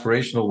more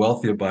aspirational,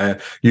 wealthier buyer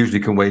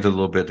usually can wait a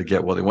little bit to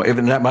get what they want.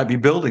 Even that might be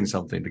building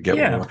something to get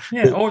what they want.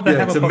 Yeah, or they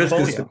have a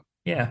portfolio.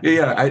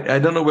 I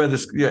don't know where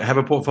this have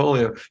a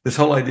portfolio. This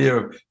whole idea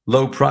of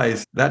low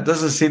price, that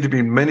doesn't seem to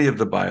be many of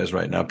the buyers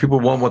right now. People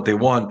want what they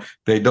want.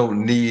 They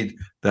don't need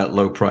that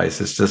low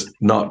price. It's just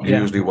not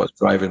usually what's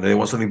driving. They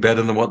want something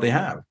better than what they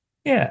have.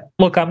 Yeah.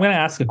 Look, I'm going to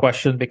ask a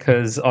question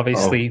because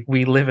obviously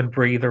we live and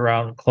breathe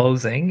around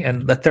closing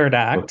and the third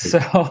act.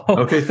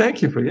 Okay,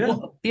 thank you for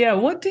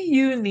what do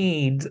you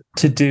need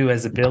to do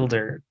as a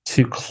builder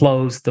to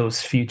close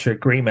those future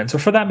agreements, or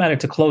for that matter,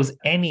 to close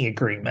any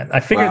agreement? I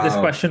figured this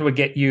question would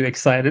get you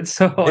excited.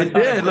 So it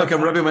did. Look,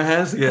 I'm rubbing my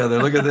hands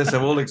together. Look at this.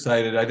 I'm all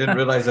excited. I didn't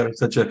realize I was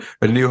such a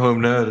new home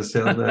nerd, a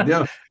sales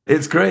nerd.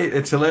 It's great.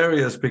 It's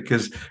hilarious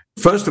because,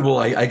 first of all,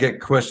 I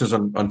get questions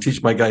on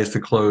teach my guys to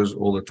close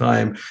all the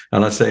time.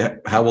 And I say,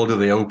 how well do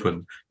they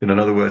open? In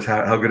other words,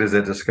 how good is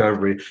their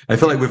discovery? I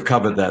feel like we've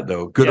covered that,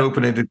 though. Good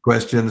open-ended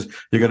questions.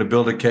 You're going to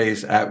build a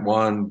case, Act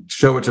 1,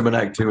 show it to them in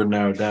Act 2 and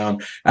narrow down.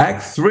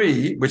 Act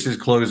 3, which is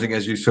closing,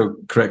 as you so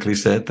correctly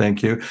said,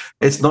 thank you.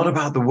 It's not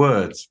about the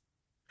words.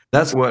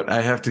 That's what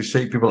I have to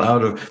shake people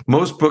out of.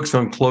 Most books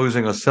on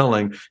closing or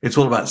selling, it's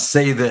all about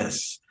say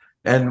this.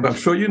 And I'm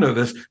sure you know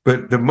this,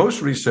 but the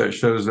most research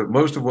shows that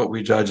most of what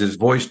we judge is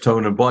voice,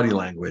 tone, and body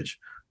language.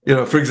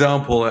 For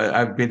example,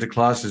 I've been to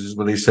classes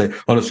where they say,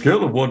 on a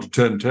scale of 1 to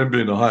 10, 10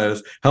 being the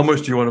highest, how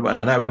much do you want to buy?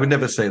 And I would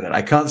never say that.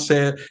 I can't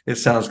say it. It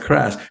sounds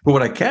crass. But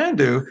what I can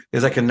do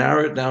is I can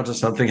narrow it down to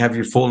something, have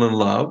you fall in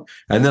love,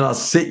 and then I'll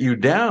sit you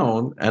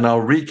down and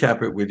I'll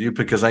recap it with you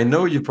because I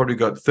know you've probably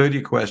got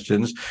 30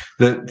 questions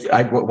that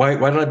why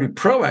don't I be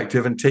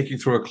proactive and take you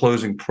through a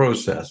closing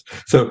process?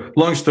 So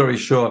long story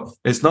short,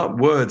 it's not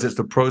words, it's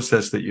the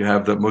process that you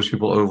have that most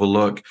people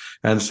overlook.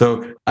 And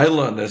so I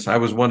learned this. I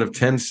was one of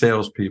 10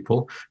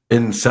 salespeople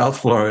in South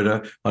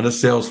Florida on a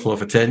sales floor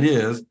for 10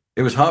 years.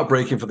 It was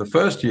heartbreaking for the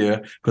first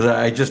year because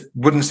I just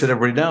wouldn't sit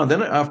everybody down.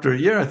 Then after a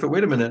year, I thought,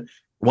 wait a minute,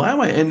 why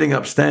am I ending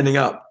up standing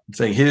up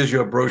saying, here's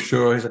your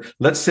brochure. He said,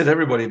 let's sit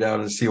everybody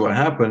down and see what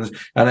happens.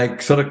 And I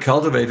sort of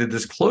cultivated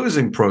this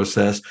closing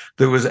process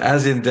that was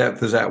as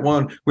in-depth as that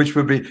one, which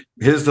would be,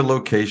 here's the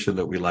location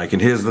that we like,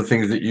 and here's the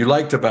things that you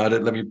liked about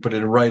it. Let me put it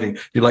in writing.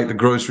 You like the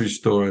grocery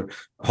store,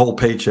 Whole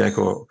Paycheck,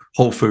 or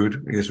Whole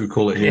Food, I guess we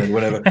call it here,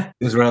 whatever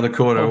is around the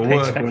corner, or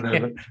work,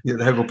 whatever. Yeah,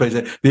 the Whole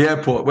Paycheck, the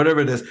airport, whatever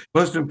it is.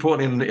 Most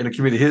importantly in a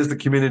community, here's the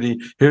community,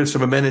 here's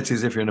some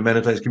amenities if you're in an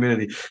amenitized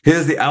community.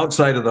 Here's the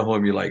outside of the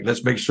home you like.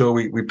 Let's make sure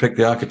we pick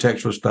the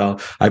architectural style.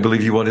 I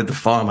believe you wanted the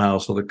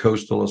farmhouse or the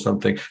coastal or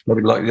something.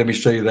 Let me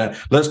show you that.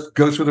 Let's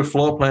go through the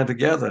floor plan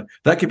together.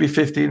 That could be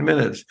 15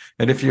 minutes.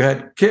 And if you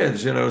had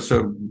kids,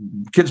 so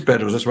kids'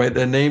 bedrooms, let's write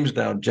their names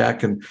down.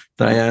 Jack and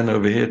Diane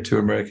over here, 2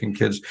 American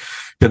kids.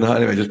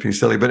 Anyway, just being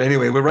silly. But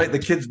anyway, we'll write the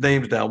kids'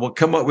 names down. We'll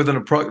come up with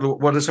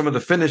what are some of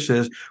the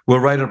finishes. We'll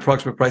write an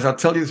approximate price. I'll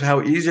tell you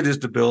how easy it is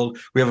to build.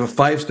 We have a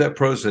 5-step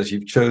process.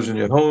 You've chosen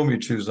your home. You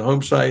choose the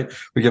home site.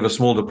 We give a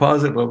small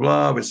deposit, blah,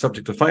 blah. It's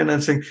subject to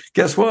financing.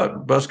 Guess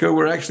what, Busco?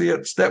 We're actually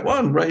at step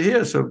 1 right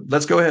here. So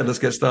let's go ahead. Let's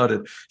get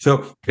started.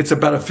 So it's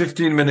about a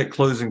 15-minute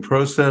closing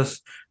process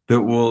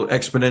that will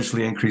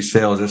exponentially increase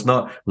sales. It's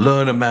not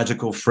learn a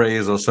magical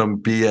phrase or some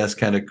BS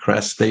kind of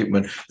crass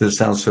statement that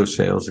sounds so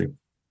salesy.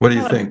 What do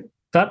you think?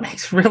 That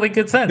makes really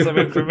good sense. I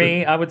mean, for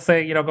me, I would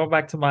say, go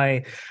back to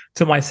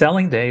my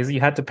selling days, you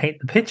had to paint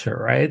the picture,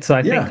 right? So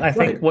I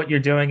think what you're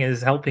doing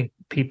is helping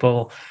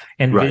people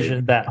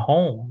envision that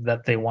home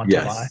that they want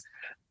to buy.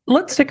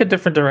 Let's take a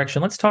different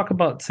direction. Let's talk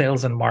about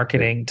sales and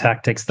marketing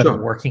tactics that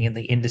are working in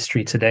the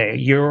industry today.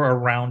 You're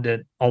around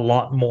it a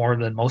lot more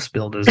than most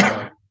builders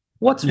are.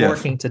 What's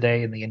working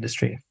today in the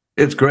industry?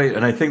 It's great.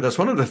 And I think that's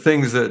one of the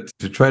things that,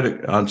 to try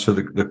to answer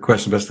the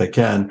question best I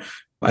can,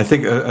 I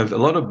think a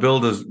lot of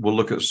builders will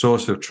look at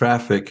source of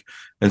traffic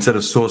instead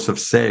of source of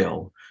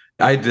sale.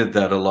 I did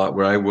that a lot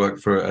where I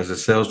worked as a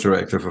sales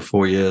director for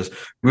 4 years.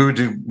 We would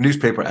do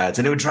newspaper ads,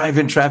 and it would drive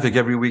in traffic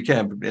every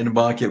weekend in a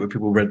market where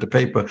people read the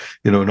paper,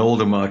 an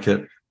older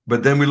market.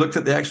 But then we looked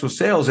at the actual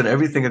sales, and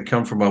everything had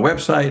come from our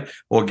website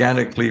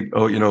organically,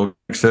 or,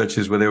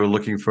 searches where they were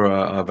looking for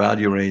our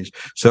value range.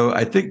 So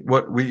I think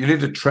you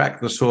need to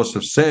track the source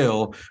of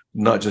sale,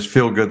 not just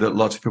feel good that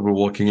lots of people are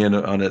walking in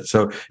on it.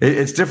 So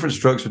it's different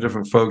strokes for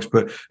different folks.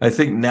 But I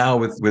think now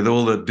with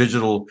all the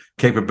digital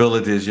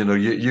capabilities,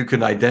 you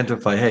can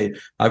identify, hey,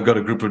 I've got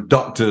a group of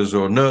doctors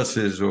or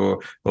nurses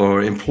or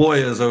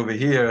employers over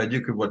here, and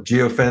you could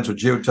geofence or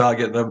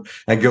geotarget them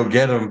and go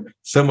get them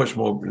so much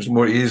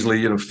more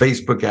easily,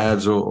 Facebook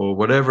ads or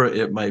whatever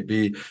it might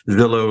be,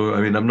 Zillow.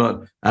 I mean, I'm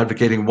not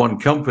advocating one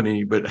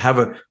company, but have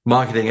a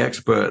marketing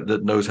expert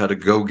that knows how to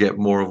go get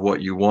more of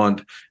what you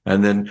want,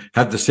 and then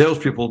have the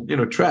salespeople,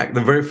 track. The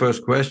very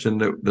first question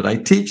that I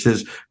teach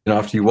is,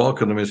 after you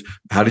welcome them, is,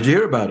 how did you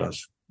hear about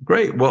us?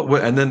 Great.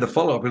 And then the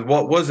follow-up is,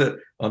 what was it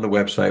on the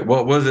website?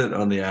 What was it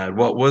on the ad?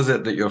 What was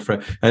it that your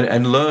friend,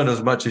 and learn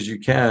as much as you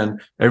can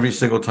every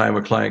single time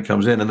a client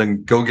comes in, and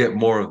then go get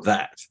more of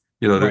that.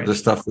 The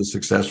stuff that's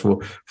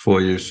successful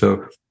for you.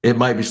 So it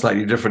might be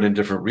slightly different in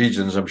different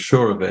regions, I'm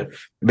sure of it.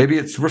 Maybe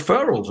it's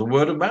referrals and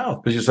word of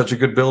mouth, because you're such a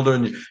good builder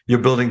and you're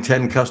building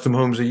 10 custom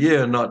homes a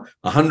year, not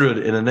 100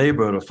 in a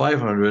neighborhood or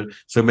 500.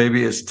 So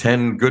maybe it's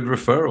 10 good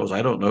referrals.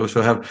 I don't know.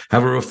 So have a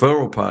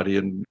referral party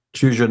and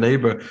choose your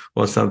neighbor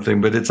or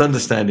something. But it's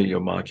understanding your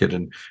market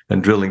and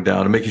drilling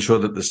down and making sure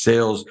that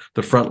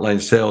the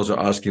frontline sales are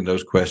asking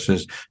those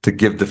questions to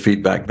give the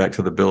feedback back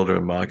to the builder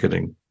and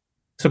marketing.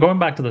 So going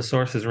back to the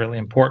source is really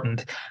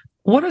important.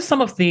 What are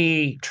some of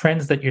the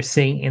trends that you're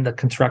seeing in the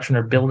construction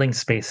or building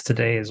space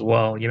today as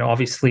well?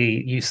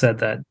 Obviously, you said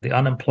that the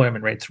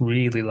unemployment rate's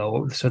really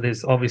low. So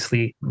there's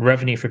obviously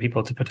revenue for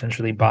people to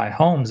potentially buy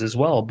homes as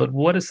well. But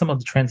what are some of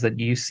the trends that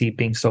you see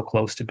being so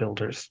close to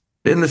builders?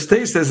 In the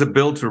States, there's a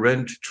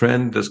build-to-rent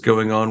trend that's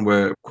going on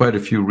where quite a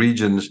few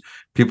regions,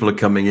 people are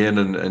coming in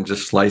and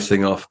just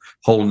slicing off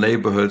whole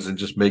neighborhoods and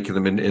just making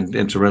them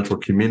into rental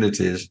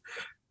communities.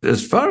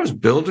 As far as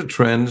builder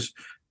trends,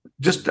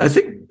 just, I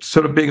think,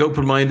 sort of being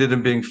open-minded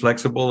and being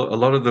flexible.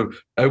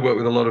 I work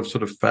with a lot of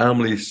sort of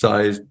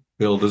family-sized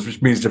builders,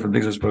 which means different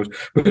things, I suppose.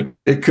 But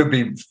it could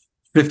be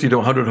 50 to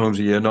 100 homes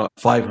a year, not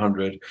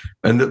 500.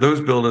 And those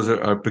builders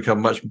are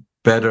become much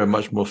better and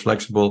much more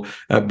flexible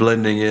at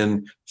blending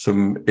in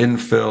some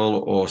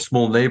infill or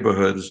small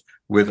neighborhoods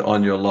with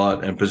on your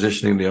lot and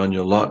positioning the on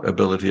your lot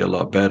ability a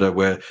lot better,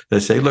 where they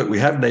say, look, we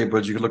have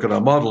neighborhoods, you can look at our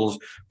models,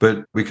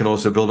 but we can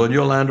also build on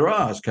your land or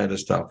ours kind of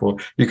stuff. Or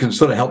you can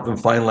sort of help them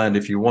find land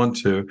if you want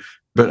to.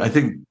 But I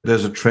think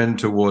there's a trend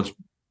towards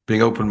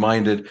being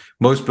open-minded.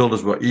 Most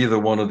builders were either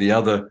one or the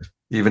other.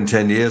 Even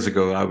 10 years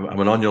ago, I'm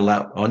an on your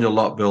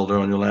lot builder,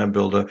 on your land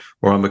builder,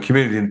 or I'm a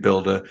community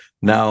builder.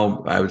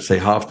 Now, I would say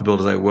half the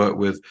builders I work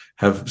with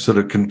have sort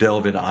of can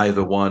delve into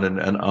either one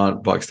and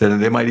aren't boxed in.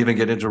 And they might even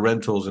get into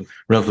rentals and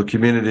rental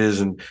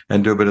communities and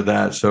do a bit of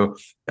that. So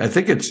I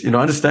think it's,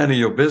 understanding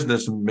your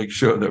business and make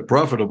sure they're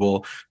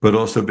profitable, but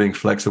also being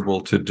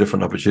flexible to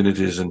different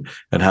opportunities and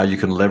how you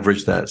can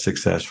leverage that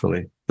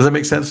successfully. Does that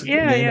make sense?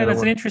 Yeah.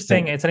 That's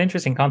it's an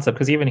interesting concept,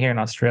 because even here in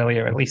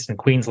Australia, or at least in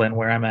Queensland,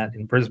 where I'm at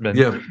in Brisbane,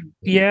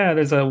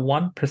 there's a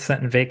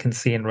 1%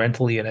 vacancy in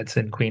rental units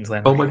in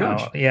Queensland. Oh my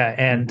gosh. Yeah,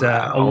 and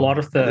Wow. a lot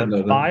of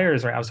the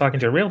buyers I was talking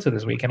to a realtor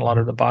this week, and a lot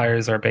of the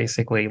buyers are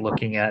basically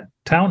looking at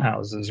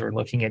townhouses or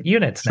looking at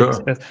units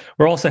next.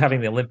 We're also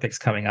having the Olympics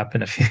coming up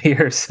in a few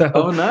years. So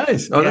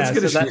nice. That's a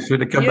good excuse for you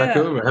to come back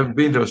over. I haven't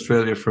been to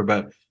Australia for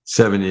about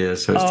 7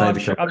 years, so it's time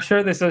to come. I'm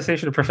sure the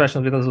Association of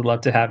Professional Builders would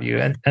love to have you.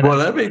 And well,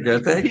 that'd be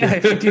good. Thank you.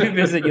 If you do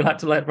visit, you'll have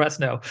to let Russ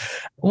know.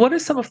 What are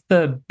some of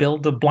the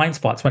blind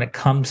spots when it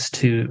comes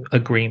to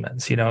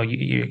agreements? You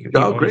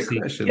great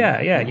question.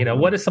 Yeah.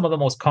 What are some of the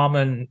most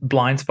common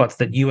blind spots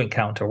that you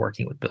encounter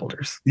working with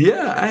builders?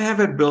 Yeah, I have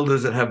had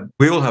builders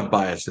we all have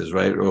biases,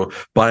 right? Or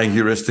buying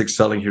heuristics,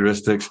 selling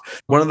heuristics.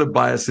 One of the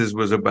biases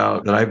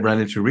that I ran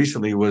into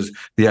recently was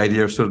the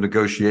idea of sort of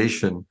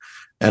negotiation.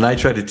 And I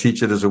try to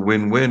teach it as a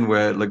win-win,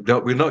 where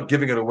we're not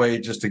giving it away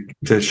just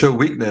to show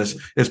weakness.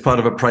 It's part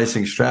of a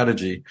pricing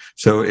strategy.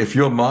 So if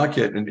your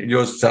market, and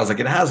yours sounds like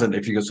it hasn't,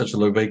 if you got such a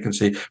low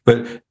vacancy,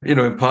 but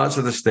in parts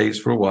of the States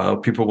for a while,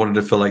 people wanted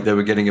to feel like they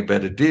were getting a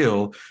better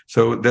deal.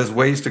 So there's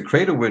ways to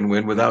create a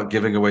win-win without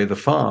giving away the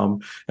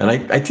farm. And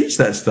I teach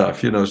that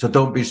stuff, so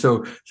don't be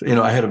so,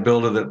 I had a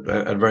builder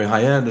that at very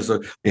high end,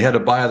 so he had a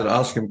buyer that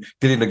asked him,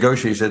 did he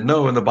negotiate? He said,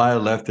 no, and the buyer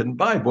left, didn't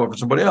buy, bought for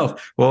somebody else.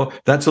 Well,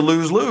 that's a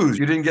lose-lose.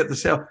 You didn't get the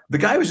sale. The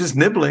guy was just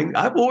nibbling.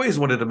 I've always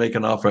wanted to make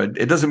an offer.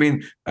 It doesn't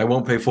mean I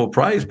won't pay full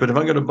price, but if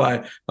I'm going to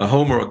buy a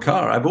home or a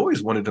car, I've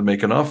always wanted to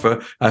make an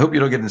offer. I hope you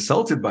don't get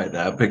insulted by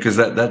that, because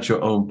that's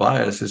your own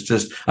bias. It's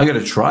just, I'm going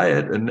to try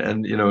it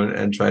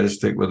and try to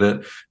stick with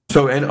it.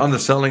 So, and on the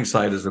selling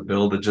side as a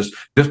builder, just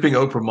being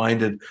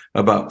open-minded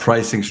about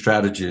pricing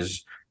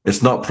strategies.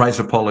 It's not price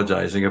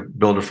apologizing. A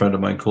builder friend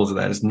of mine calls it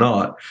that. It's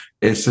not.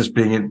 It's just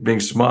being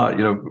smart.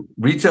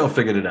 Retail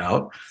figured it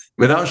out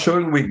without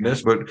showing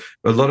weakness. But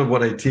a lot of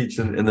what I teach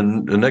in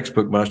the next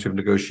book, Mastery of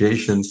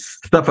Negotiation,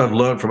 stuff I've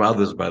learned from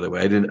others, by the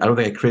way. I don't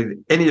think I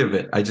created any of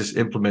it. I just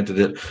implemented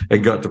it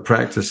and got to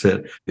practice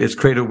it. It's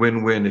create a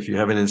win-win. If you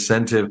have an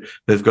incentive,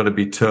 there's got to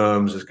be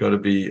terms. It's got to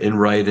be in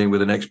writing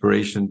with an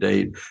expiration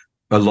date.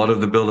 A lot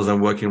of the builders I'm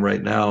working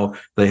right now,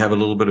 they have a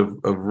little bit of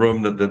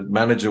room that the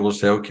manager will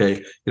say,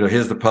 okay,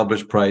 here's the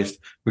published price.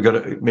 We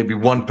got maybe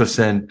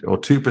 1% or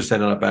 2%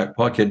 in our back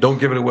pocket. Don't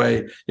give it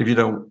away if you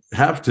don't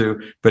have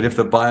to. But if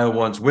the buyer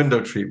wants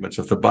window treatments,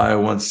 if the buyer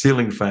wants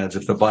ceiling fans,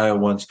 if the buyer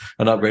wants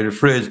an upgraded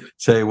fridge,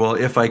 say, well,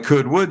 if I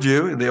could, would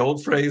you? In the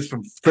old phrase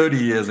from 30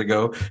 years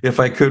ago, if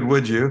I could,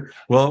 would you?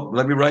 Well,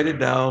 let me write it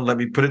down. Let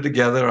me put it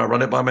together. I'll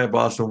run it by my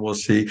boss and we'll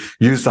see.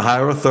 Use the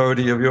higher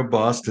authority of your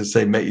boss to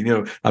say,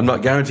 I'm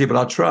not guaranteed, but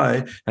I'll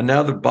try. And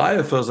now the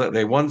buyer feels like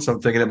they want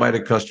something and it might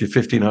have cost you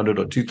 $1,500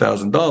 or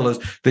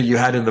 $2,000 that you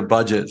had in the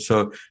budget.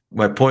 So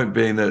my point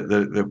being that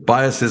the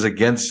biases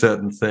against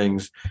certain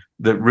things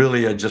that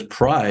really are just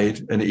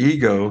pride and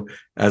ego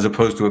as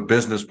opposed to a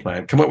business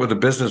plan. Come up with a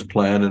business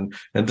plan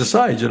and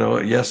decide,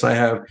 yes, I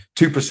have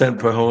 2%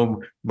 per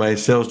home. My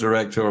sales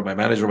director or my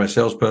manager or my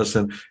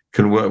salesperson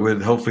can work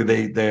with.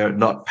 Hopefully they are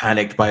not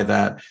panicked by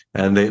that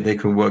and they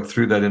can work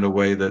through that in a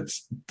way that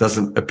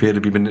doesn't appear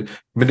to be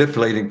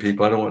manipulating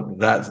people. I don't want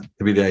that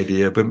to be the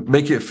idea, but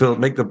make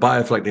the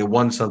buyer feel like they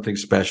won something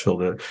special.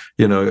 That,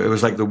 it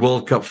was like the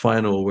World Cup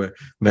final where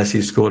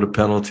Messi scored a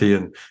penalty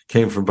and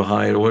came from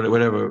behind or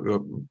whatever,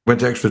 went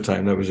to extra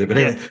time. That was it. But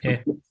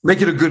anyway,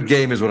 make it a good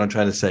game is what I'm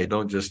trying to say.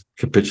 Don't just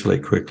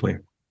capitulate quickly.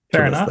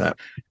 Fair enough.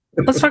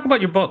 Let's talk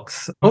about your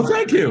books. Oh,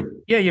 thank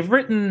you. Yeah, you've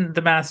written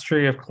The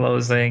Mastery of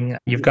Closing.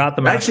 You've got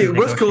the Mastery Actually,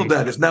 it was called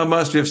that. It's now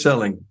Mastery of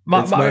Selling.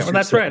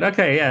 That's right.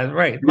 Okay, yeah,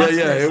 right.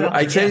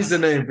 I changed the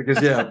name because,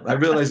 I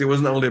realized it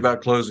wasn't only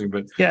about closing,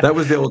 but that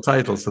was the old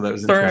title, so that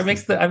was interesting.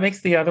 Sorry, I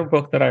mixed the other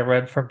book that I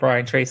read from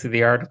Brian Tracy,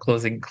 The Art of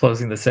Closing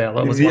the Sale.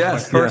 It was one of my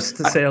first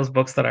sales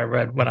books that I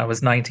read when I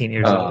was 19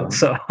 years old.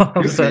 So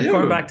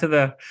going back to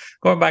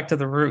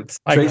the roots.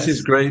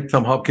 Tracy's great.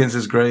 Tom Hopkins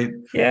is great.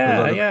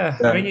 Yeah.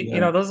 I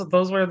mean,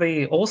 those were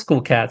the old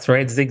school cats,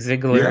 right? Zig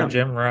Ziglar,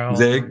 Jim Rohn.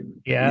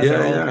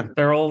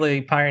 They're all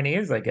the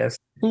pioneers, I guess.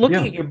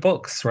 Looking at your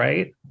books,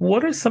 right?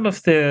 What are some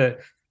of the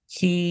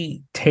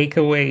key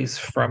takeaways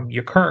from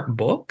your current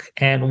book,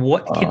 and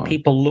what can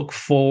people look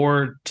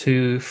forward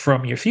to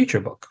from your future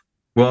book?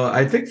 Well,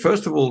 I think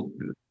first of all,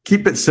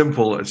 keep it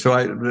simple. So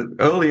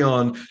early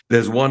on,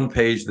 there's one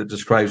page that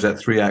describes that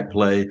 3-act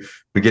play,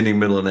 beginning,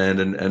 middle, and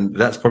end. And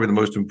that's probably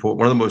one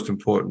of the most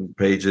important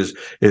pages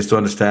is to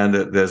understand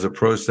that there's a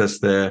process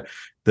there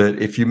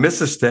that if you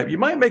miss a step, you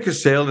might make a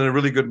sale in a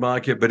really good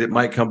market, but it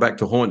might come back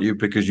to haunt you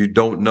because you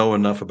don't know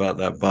enough about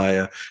that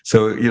buyer.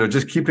 So,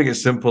 just keeping it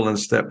simple and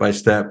step by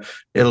step,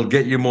 it'll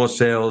get you more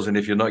sales. And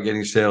if you're not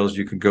getting sales,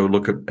 you can go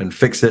look at and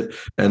fix it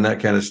and that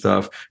kind of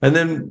stuff. And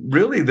then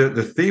really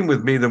the theme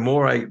with me,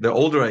 the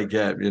older I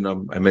get,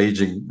 I'm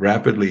aging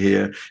rapidly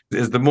here,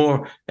 is the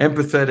more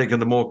empathetic and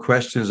the more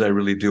questions I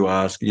really do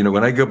ask.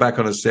 When I go back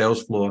on a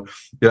sales floor,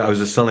 I was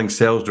a selling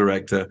sales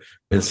director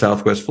in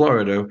Southwest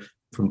Florida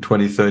from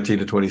 2013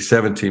 to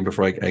 2017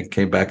 before I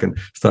came back and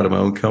started my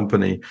own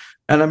company.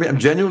 And I mean, I'm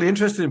genuinely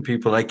interested in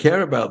people. I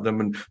care about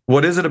them. And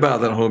what is it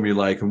about that home you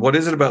like? And what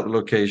is it about the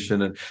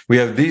location? And we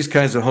have these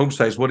kinds of home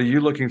sites. What are you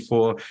looking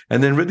for?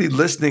 And then really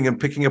listening and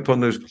picking up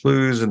on those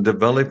clues and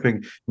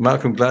developing.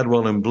 Malcolm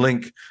Gladwell in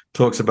Blink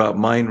talks about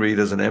mind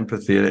readers and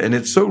empathy. And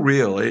it's so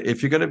real.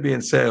 If you're going to be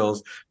in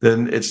sales,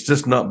 then it's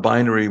just not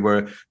binary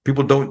where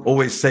people don't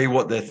always say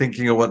what they're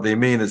thinking or what they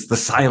mean. It's the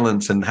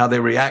silence and how they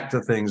react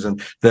to things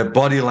and their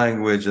body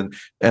language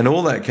and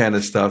all that kind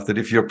of stuff, that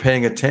if you're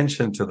paying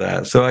attention to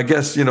that. So I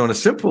guess, on a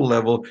simple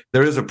level,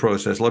 there is a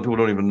process. A lot of people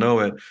don't even know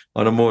it.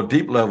 On a more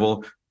deep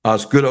level,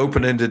 ask good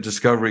open-ended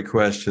discovery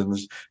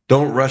questions.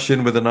 Don't rush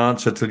in with an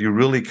answer till you're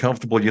really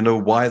comfortable. You know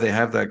why they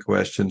have that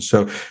question.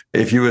 So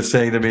if you were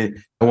saying to me,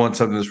 I want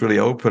something that's really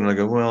open, and I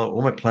go, well,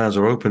 all my plans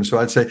are open. So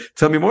I'd say,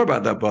 tell me more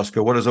about that,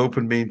 Bosco. What does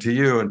open mean to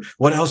you? And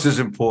what else is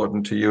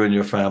important to you and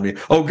your family?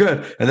 Oh,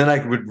 good. And then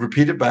I would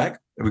repeat it back.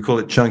 We call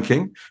it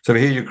chunking. So if I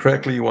hear you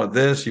correctly, you want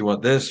this, you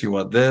want this, you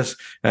want this.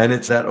 And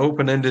it's that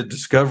open-ended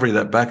discovery,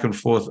 that back and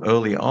forth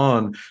early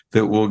on,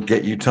 that will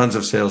get you tons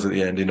of sales at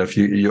the end. If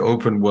you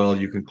open well,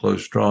 you can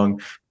close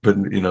strong, but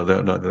they're not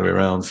the other way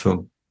around.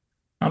 So,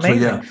 amazing.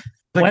 So yeah.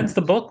 When's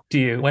the book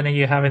due? When are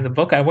you having the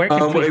book? And where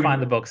can we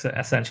find the books,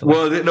 essentially?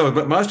 Well, no,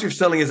 but Mastery of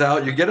Selling is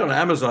out. You get it on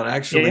Amazon,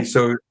 actually. Yeah.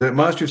 So the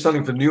Mastery of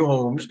Selling for New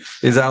Homes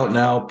is out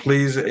now.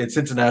 Please, it's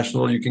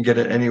international. You can get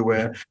it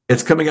anywhere.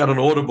 It's coming out on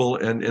Audible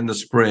in the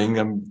spring.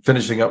 I'm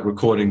finishing up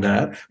recording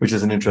that, which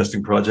is an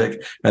interesting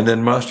project. And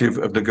then Mastery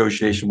of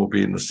Negotiation will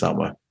be in the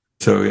summer.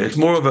 So it's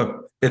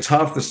it's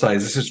half the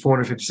size. This is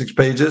 456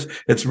 pages.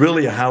 It's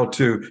really a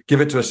how-to.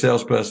 Give it to a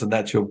salesperson.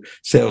 That's your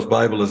sales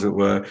Bible, as it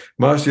were.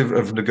 Mastery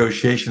of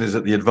Negotiation is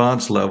at the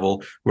advanced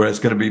level, where it's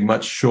going to be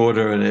much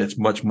shorter and it's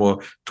much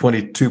more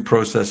 22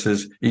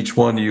 processes. Each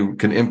one you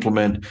can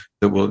implement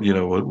that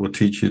will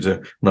teach you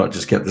to not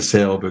just get the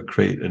sale, but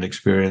create an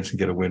experience and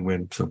get a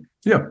win-win. So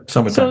yeah,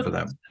 summertime for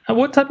that.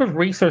 What type of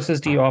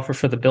resources do you offer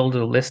for the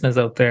builder listeners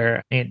out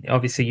there? And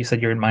obviously, you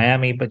said you're in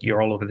Miami, but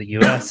you're all over the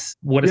U.S.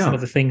 What are some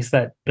of the things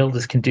that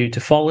builders can do to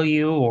follow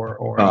you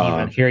or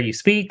even hear you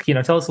speak?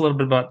 Tell us a little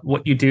bit about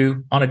what you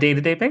do on a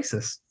day-to-day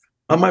basis.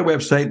 On my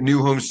website,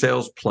 New Home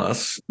Sales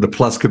Plus, the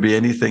plus could be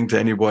anything to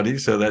anybody.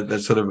 So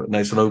that's sort of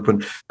nice and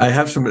open. I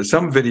have some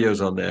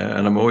videos on there,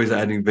 and I'm always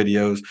adding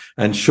videos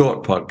and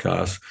short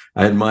podcasts.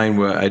 I had mine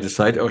where I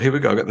decided, here we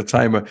go. I got the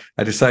timer.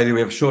 I decided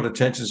we have short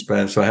attention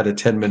span. So I had I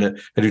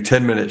do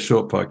 10-minute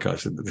short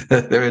podcasts.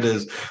 There it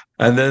is.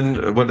 And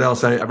then what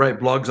else? I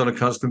write blogs on a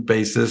constant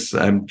basis.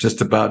 I'm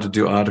just about to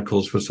do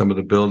articles for some of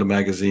the builder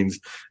magazines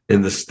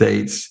in the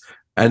States.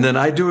 And then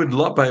I do it a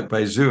lot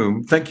by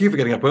Zoom. Thank you for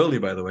getting up early,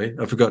 by the way.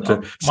 I forgot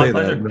to say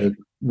that.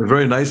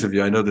 Very nice of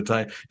you. I know the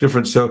time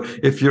difference. So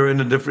if you're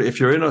in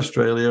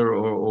Australia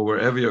or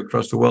wherever you're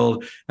across the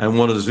world and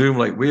want to Zoom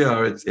like we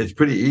are, it's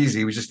pretty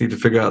easy. We just need to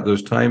figure out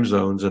those time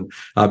zones, and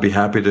I'll be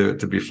happy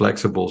to be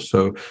flexible.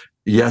 So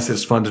yes,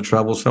 it's fun to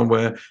travel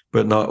somewhere,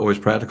 but not always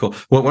practical.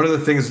 Well, one of the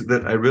things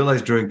that I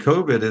realized during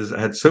COVID is I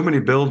had so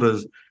many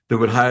builders that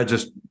would hire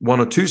just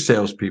one or two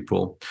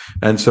salespeople.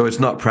 And so it's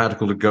not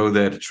practical to go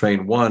there to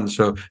train one.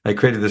 So I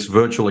created this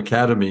virtual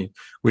academy,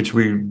 which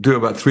we do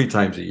about 3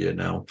 times a year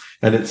now.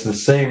 And it's the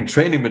same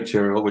training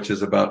material, which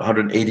is about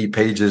 180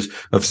 pages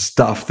of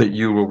stuff that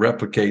you will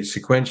replicate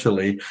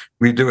sequentially.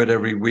 We do it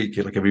every week,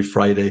 like every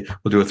Friday,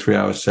 we'll do a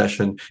 3-hour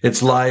session.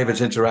 It's live, it's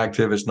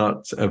interactive, it's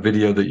not a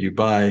video that you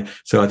buy.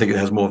 So I think it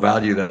has more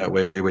value that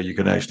way, where you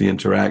can actually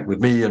interact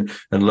with me and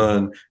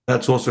learn.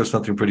 That's also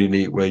something pretty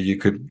neat, where you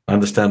could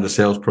understand the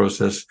sales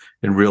process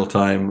in real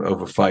time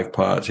over 5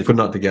 parts. If we're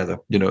not together,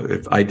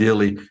 if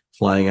ideally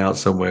flying out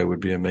somewhere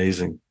would be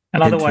amazing.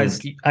 And otherwise,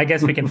 I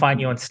guess we can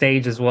find you on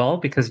stage as well,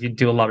 because you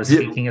do a lot of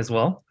speaking as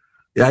well.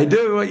 Yeah, I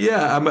do.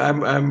 Yeah, I'm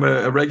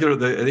a regular at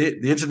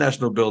the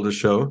International Builder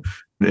Show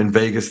in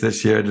Vegas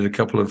this year. I did a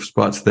couple of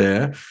spots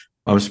there.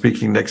 I'm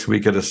speaking next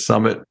week at a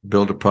summit,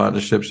 Builder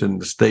Partnerships in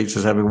the States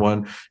is having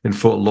one in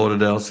Fort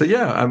Lauderdale. So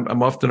yeah,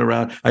 I'm often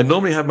around. I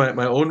normally have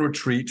my own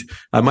retreat.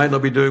 I might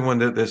not be doing one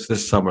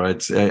this summer.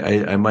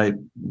 I might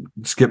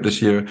skip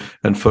this year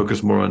and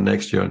focus more on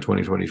next year in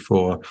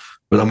 2024.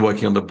 But I'm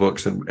working on the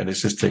books, and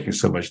it's just taking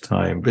so much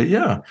time. But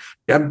yeah,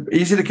 I'm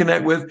easy to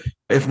connect with.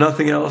 If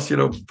nothing else,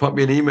 pop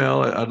me an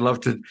email. I'd love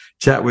to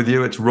chat with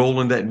you. It's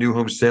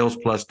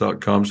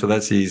Roland@newhomesalesplus.com. So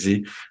that's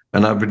easy.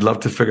 And I would love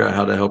to figure out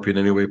how to help you in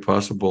any way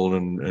possible.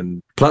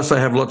 And plus, I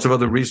have lots of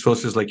other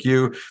resources like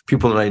you,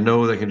 people that I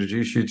know that I can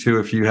introduce you to.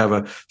 If you have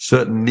a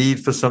certain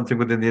need for something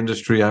within the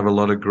industry, I have a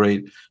lot of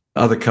great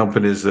other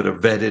companies that are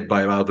vetted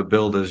by other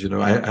builders.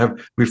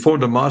 We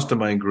formed a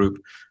mastermind group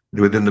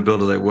within the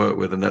builders I work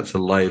with, and that's a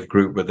live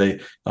group where they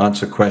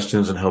answer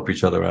questions and help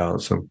each other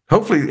out. So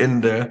hopefully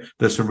in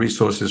there's some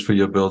resources for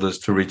your builders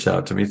to reach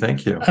out to me.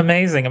 Thank you.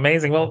 Amazing.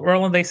 Well,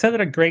 Roland, they said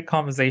that a great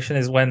conversation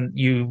is when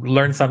you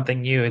learn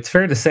something new. It's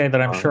fair to say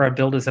that I'm sure our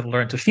builders have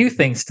learned a few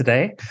things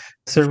today.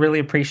 So really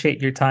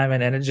appreciate your time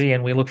and energy,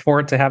 and we look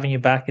forward to having you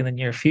back in the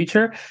near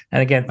future.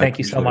 And again, thank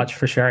you so much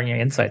for sharing your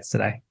insights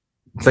today.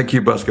 Thank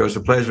you, Bosco. It's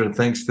a pleasure. And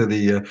thanks to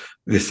the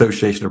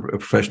Association of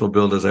Professional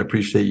Builders. I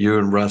appreciate you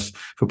and Russ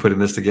for putting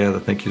this together.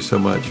 Thank you so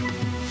much.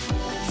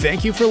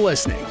 Thank you for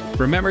listening.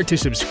 Remember to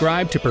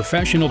subscribe to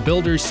Professional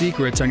Builders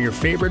Secrets on your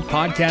favorite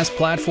podcast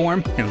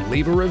platform and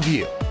leave a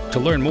review. To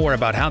learn more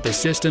about how the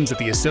systems at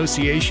the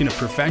Association of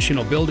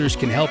Professional Builders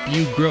can help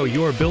you grow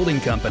your building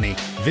company,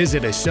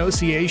 visit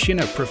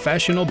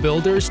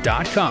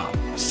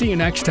associationofprofessionalbuilders.com. See you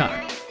next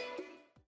time.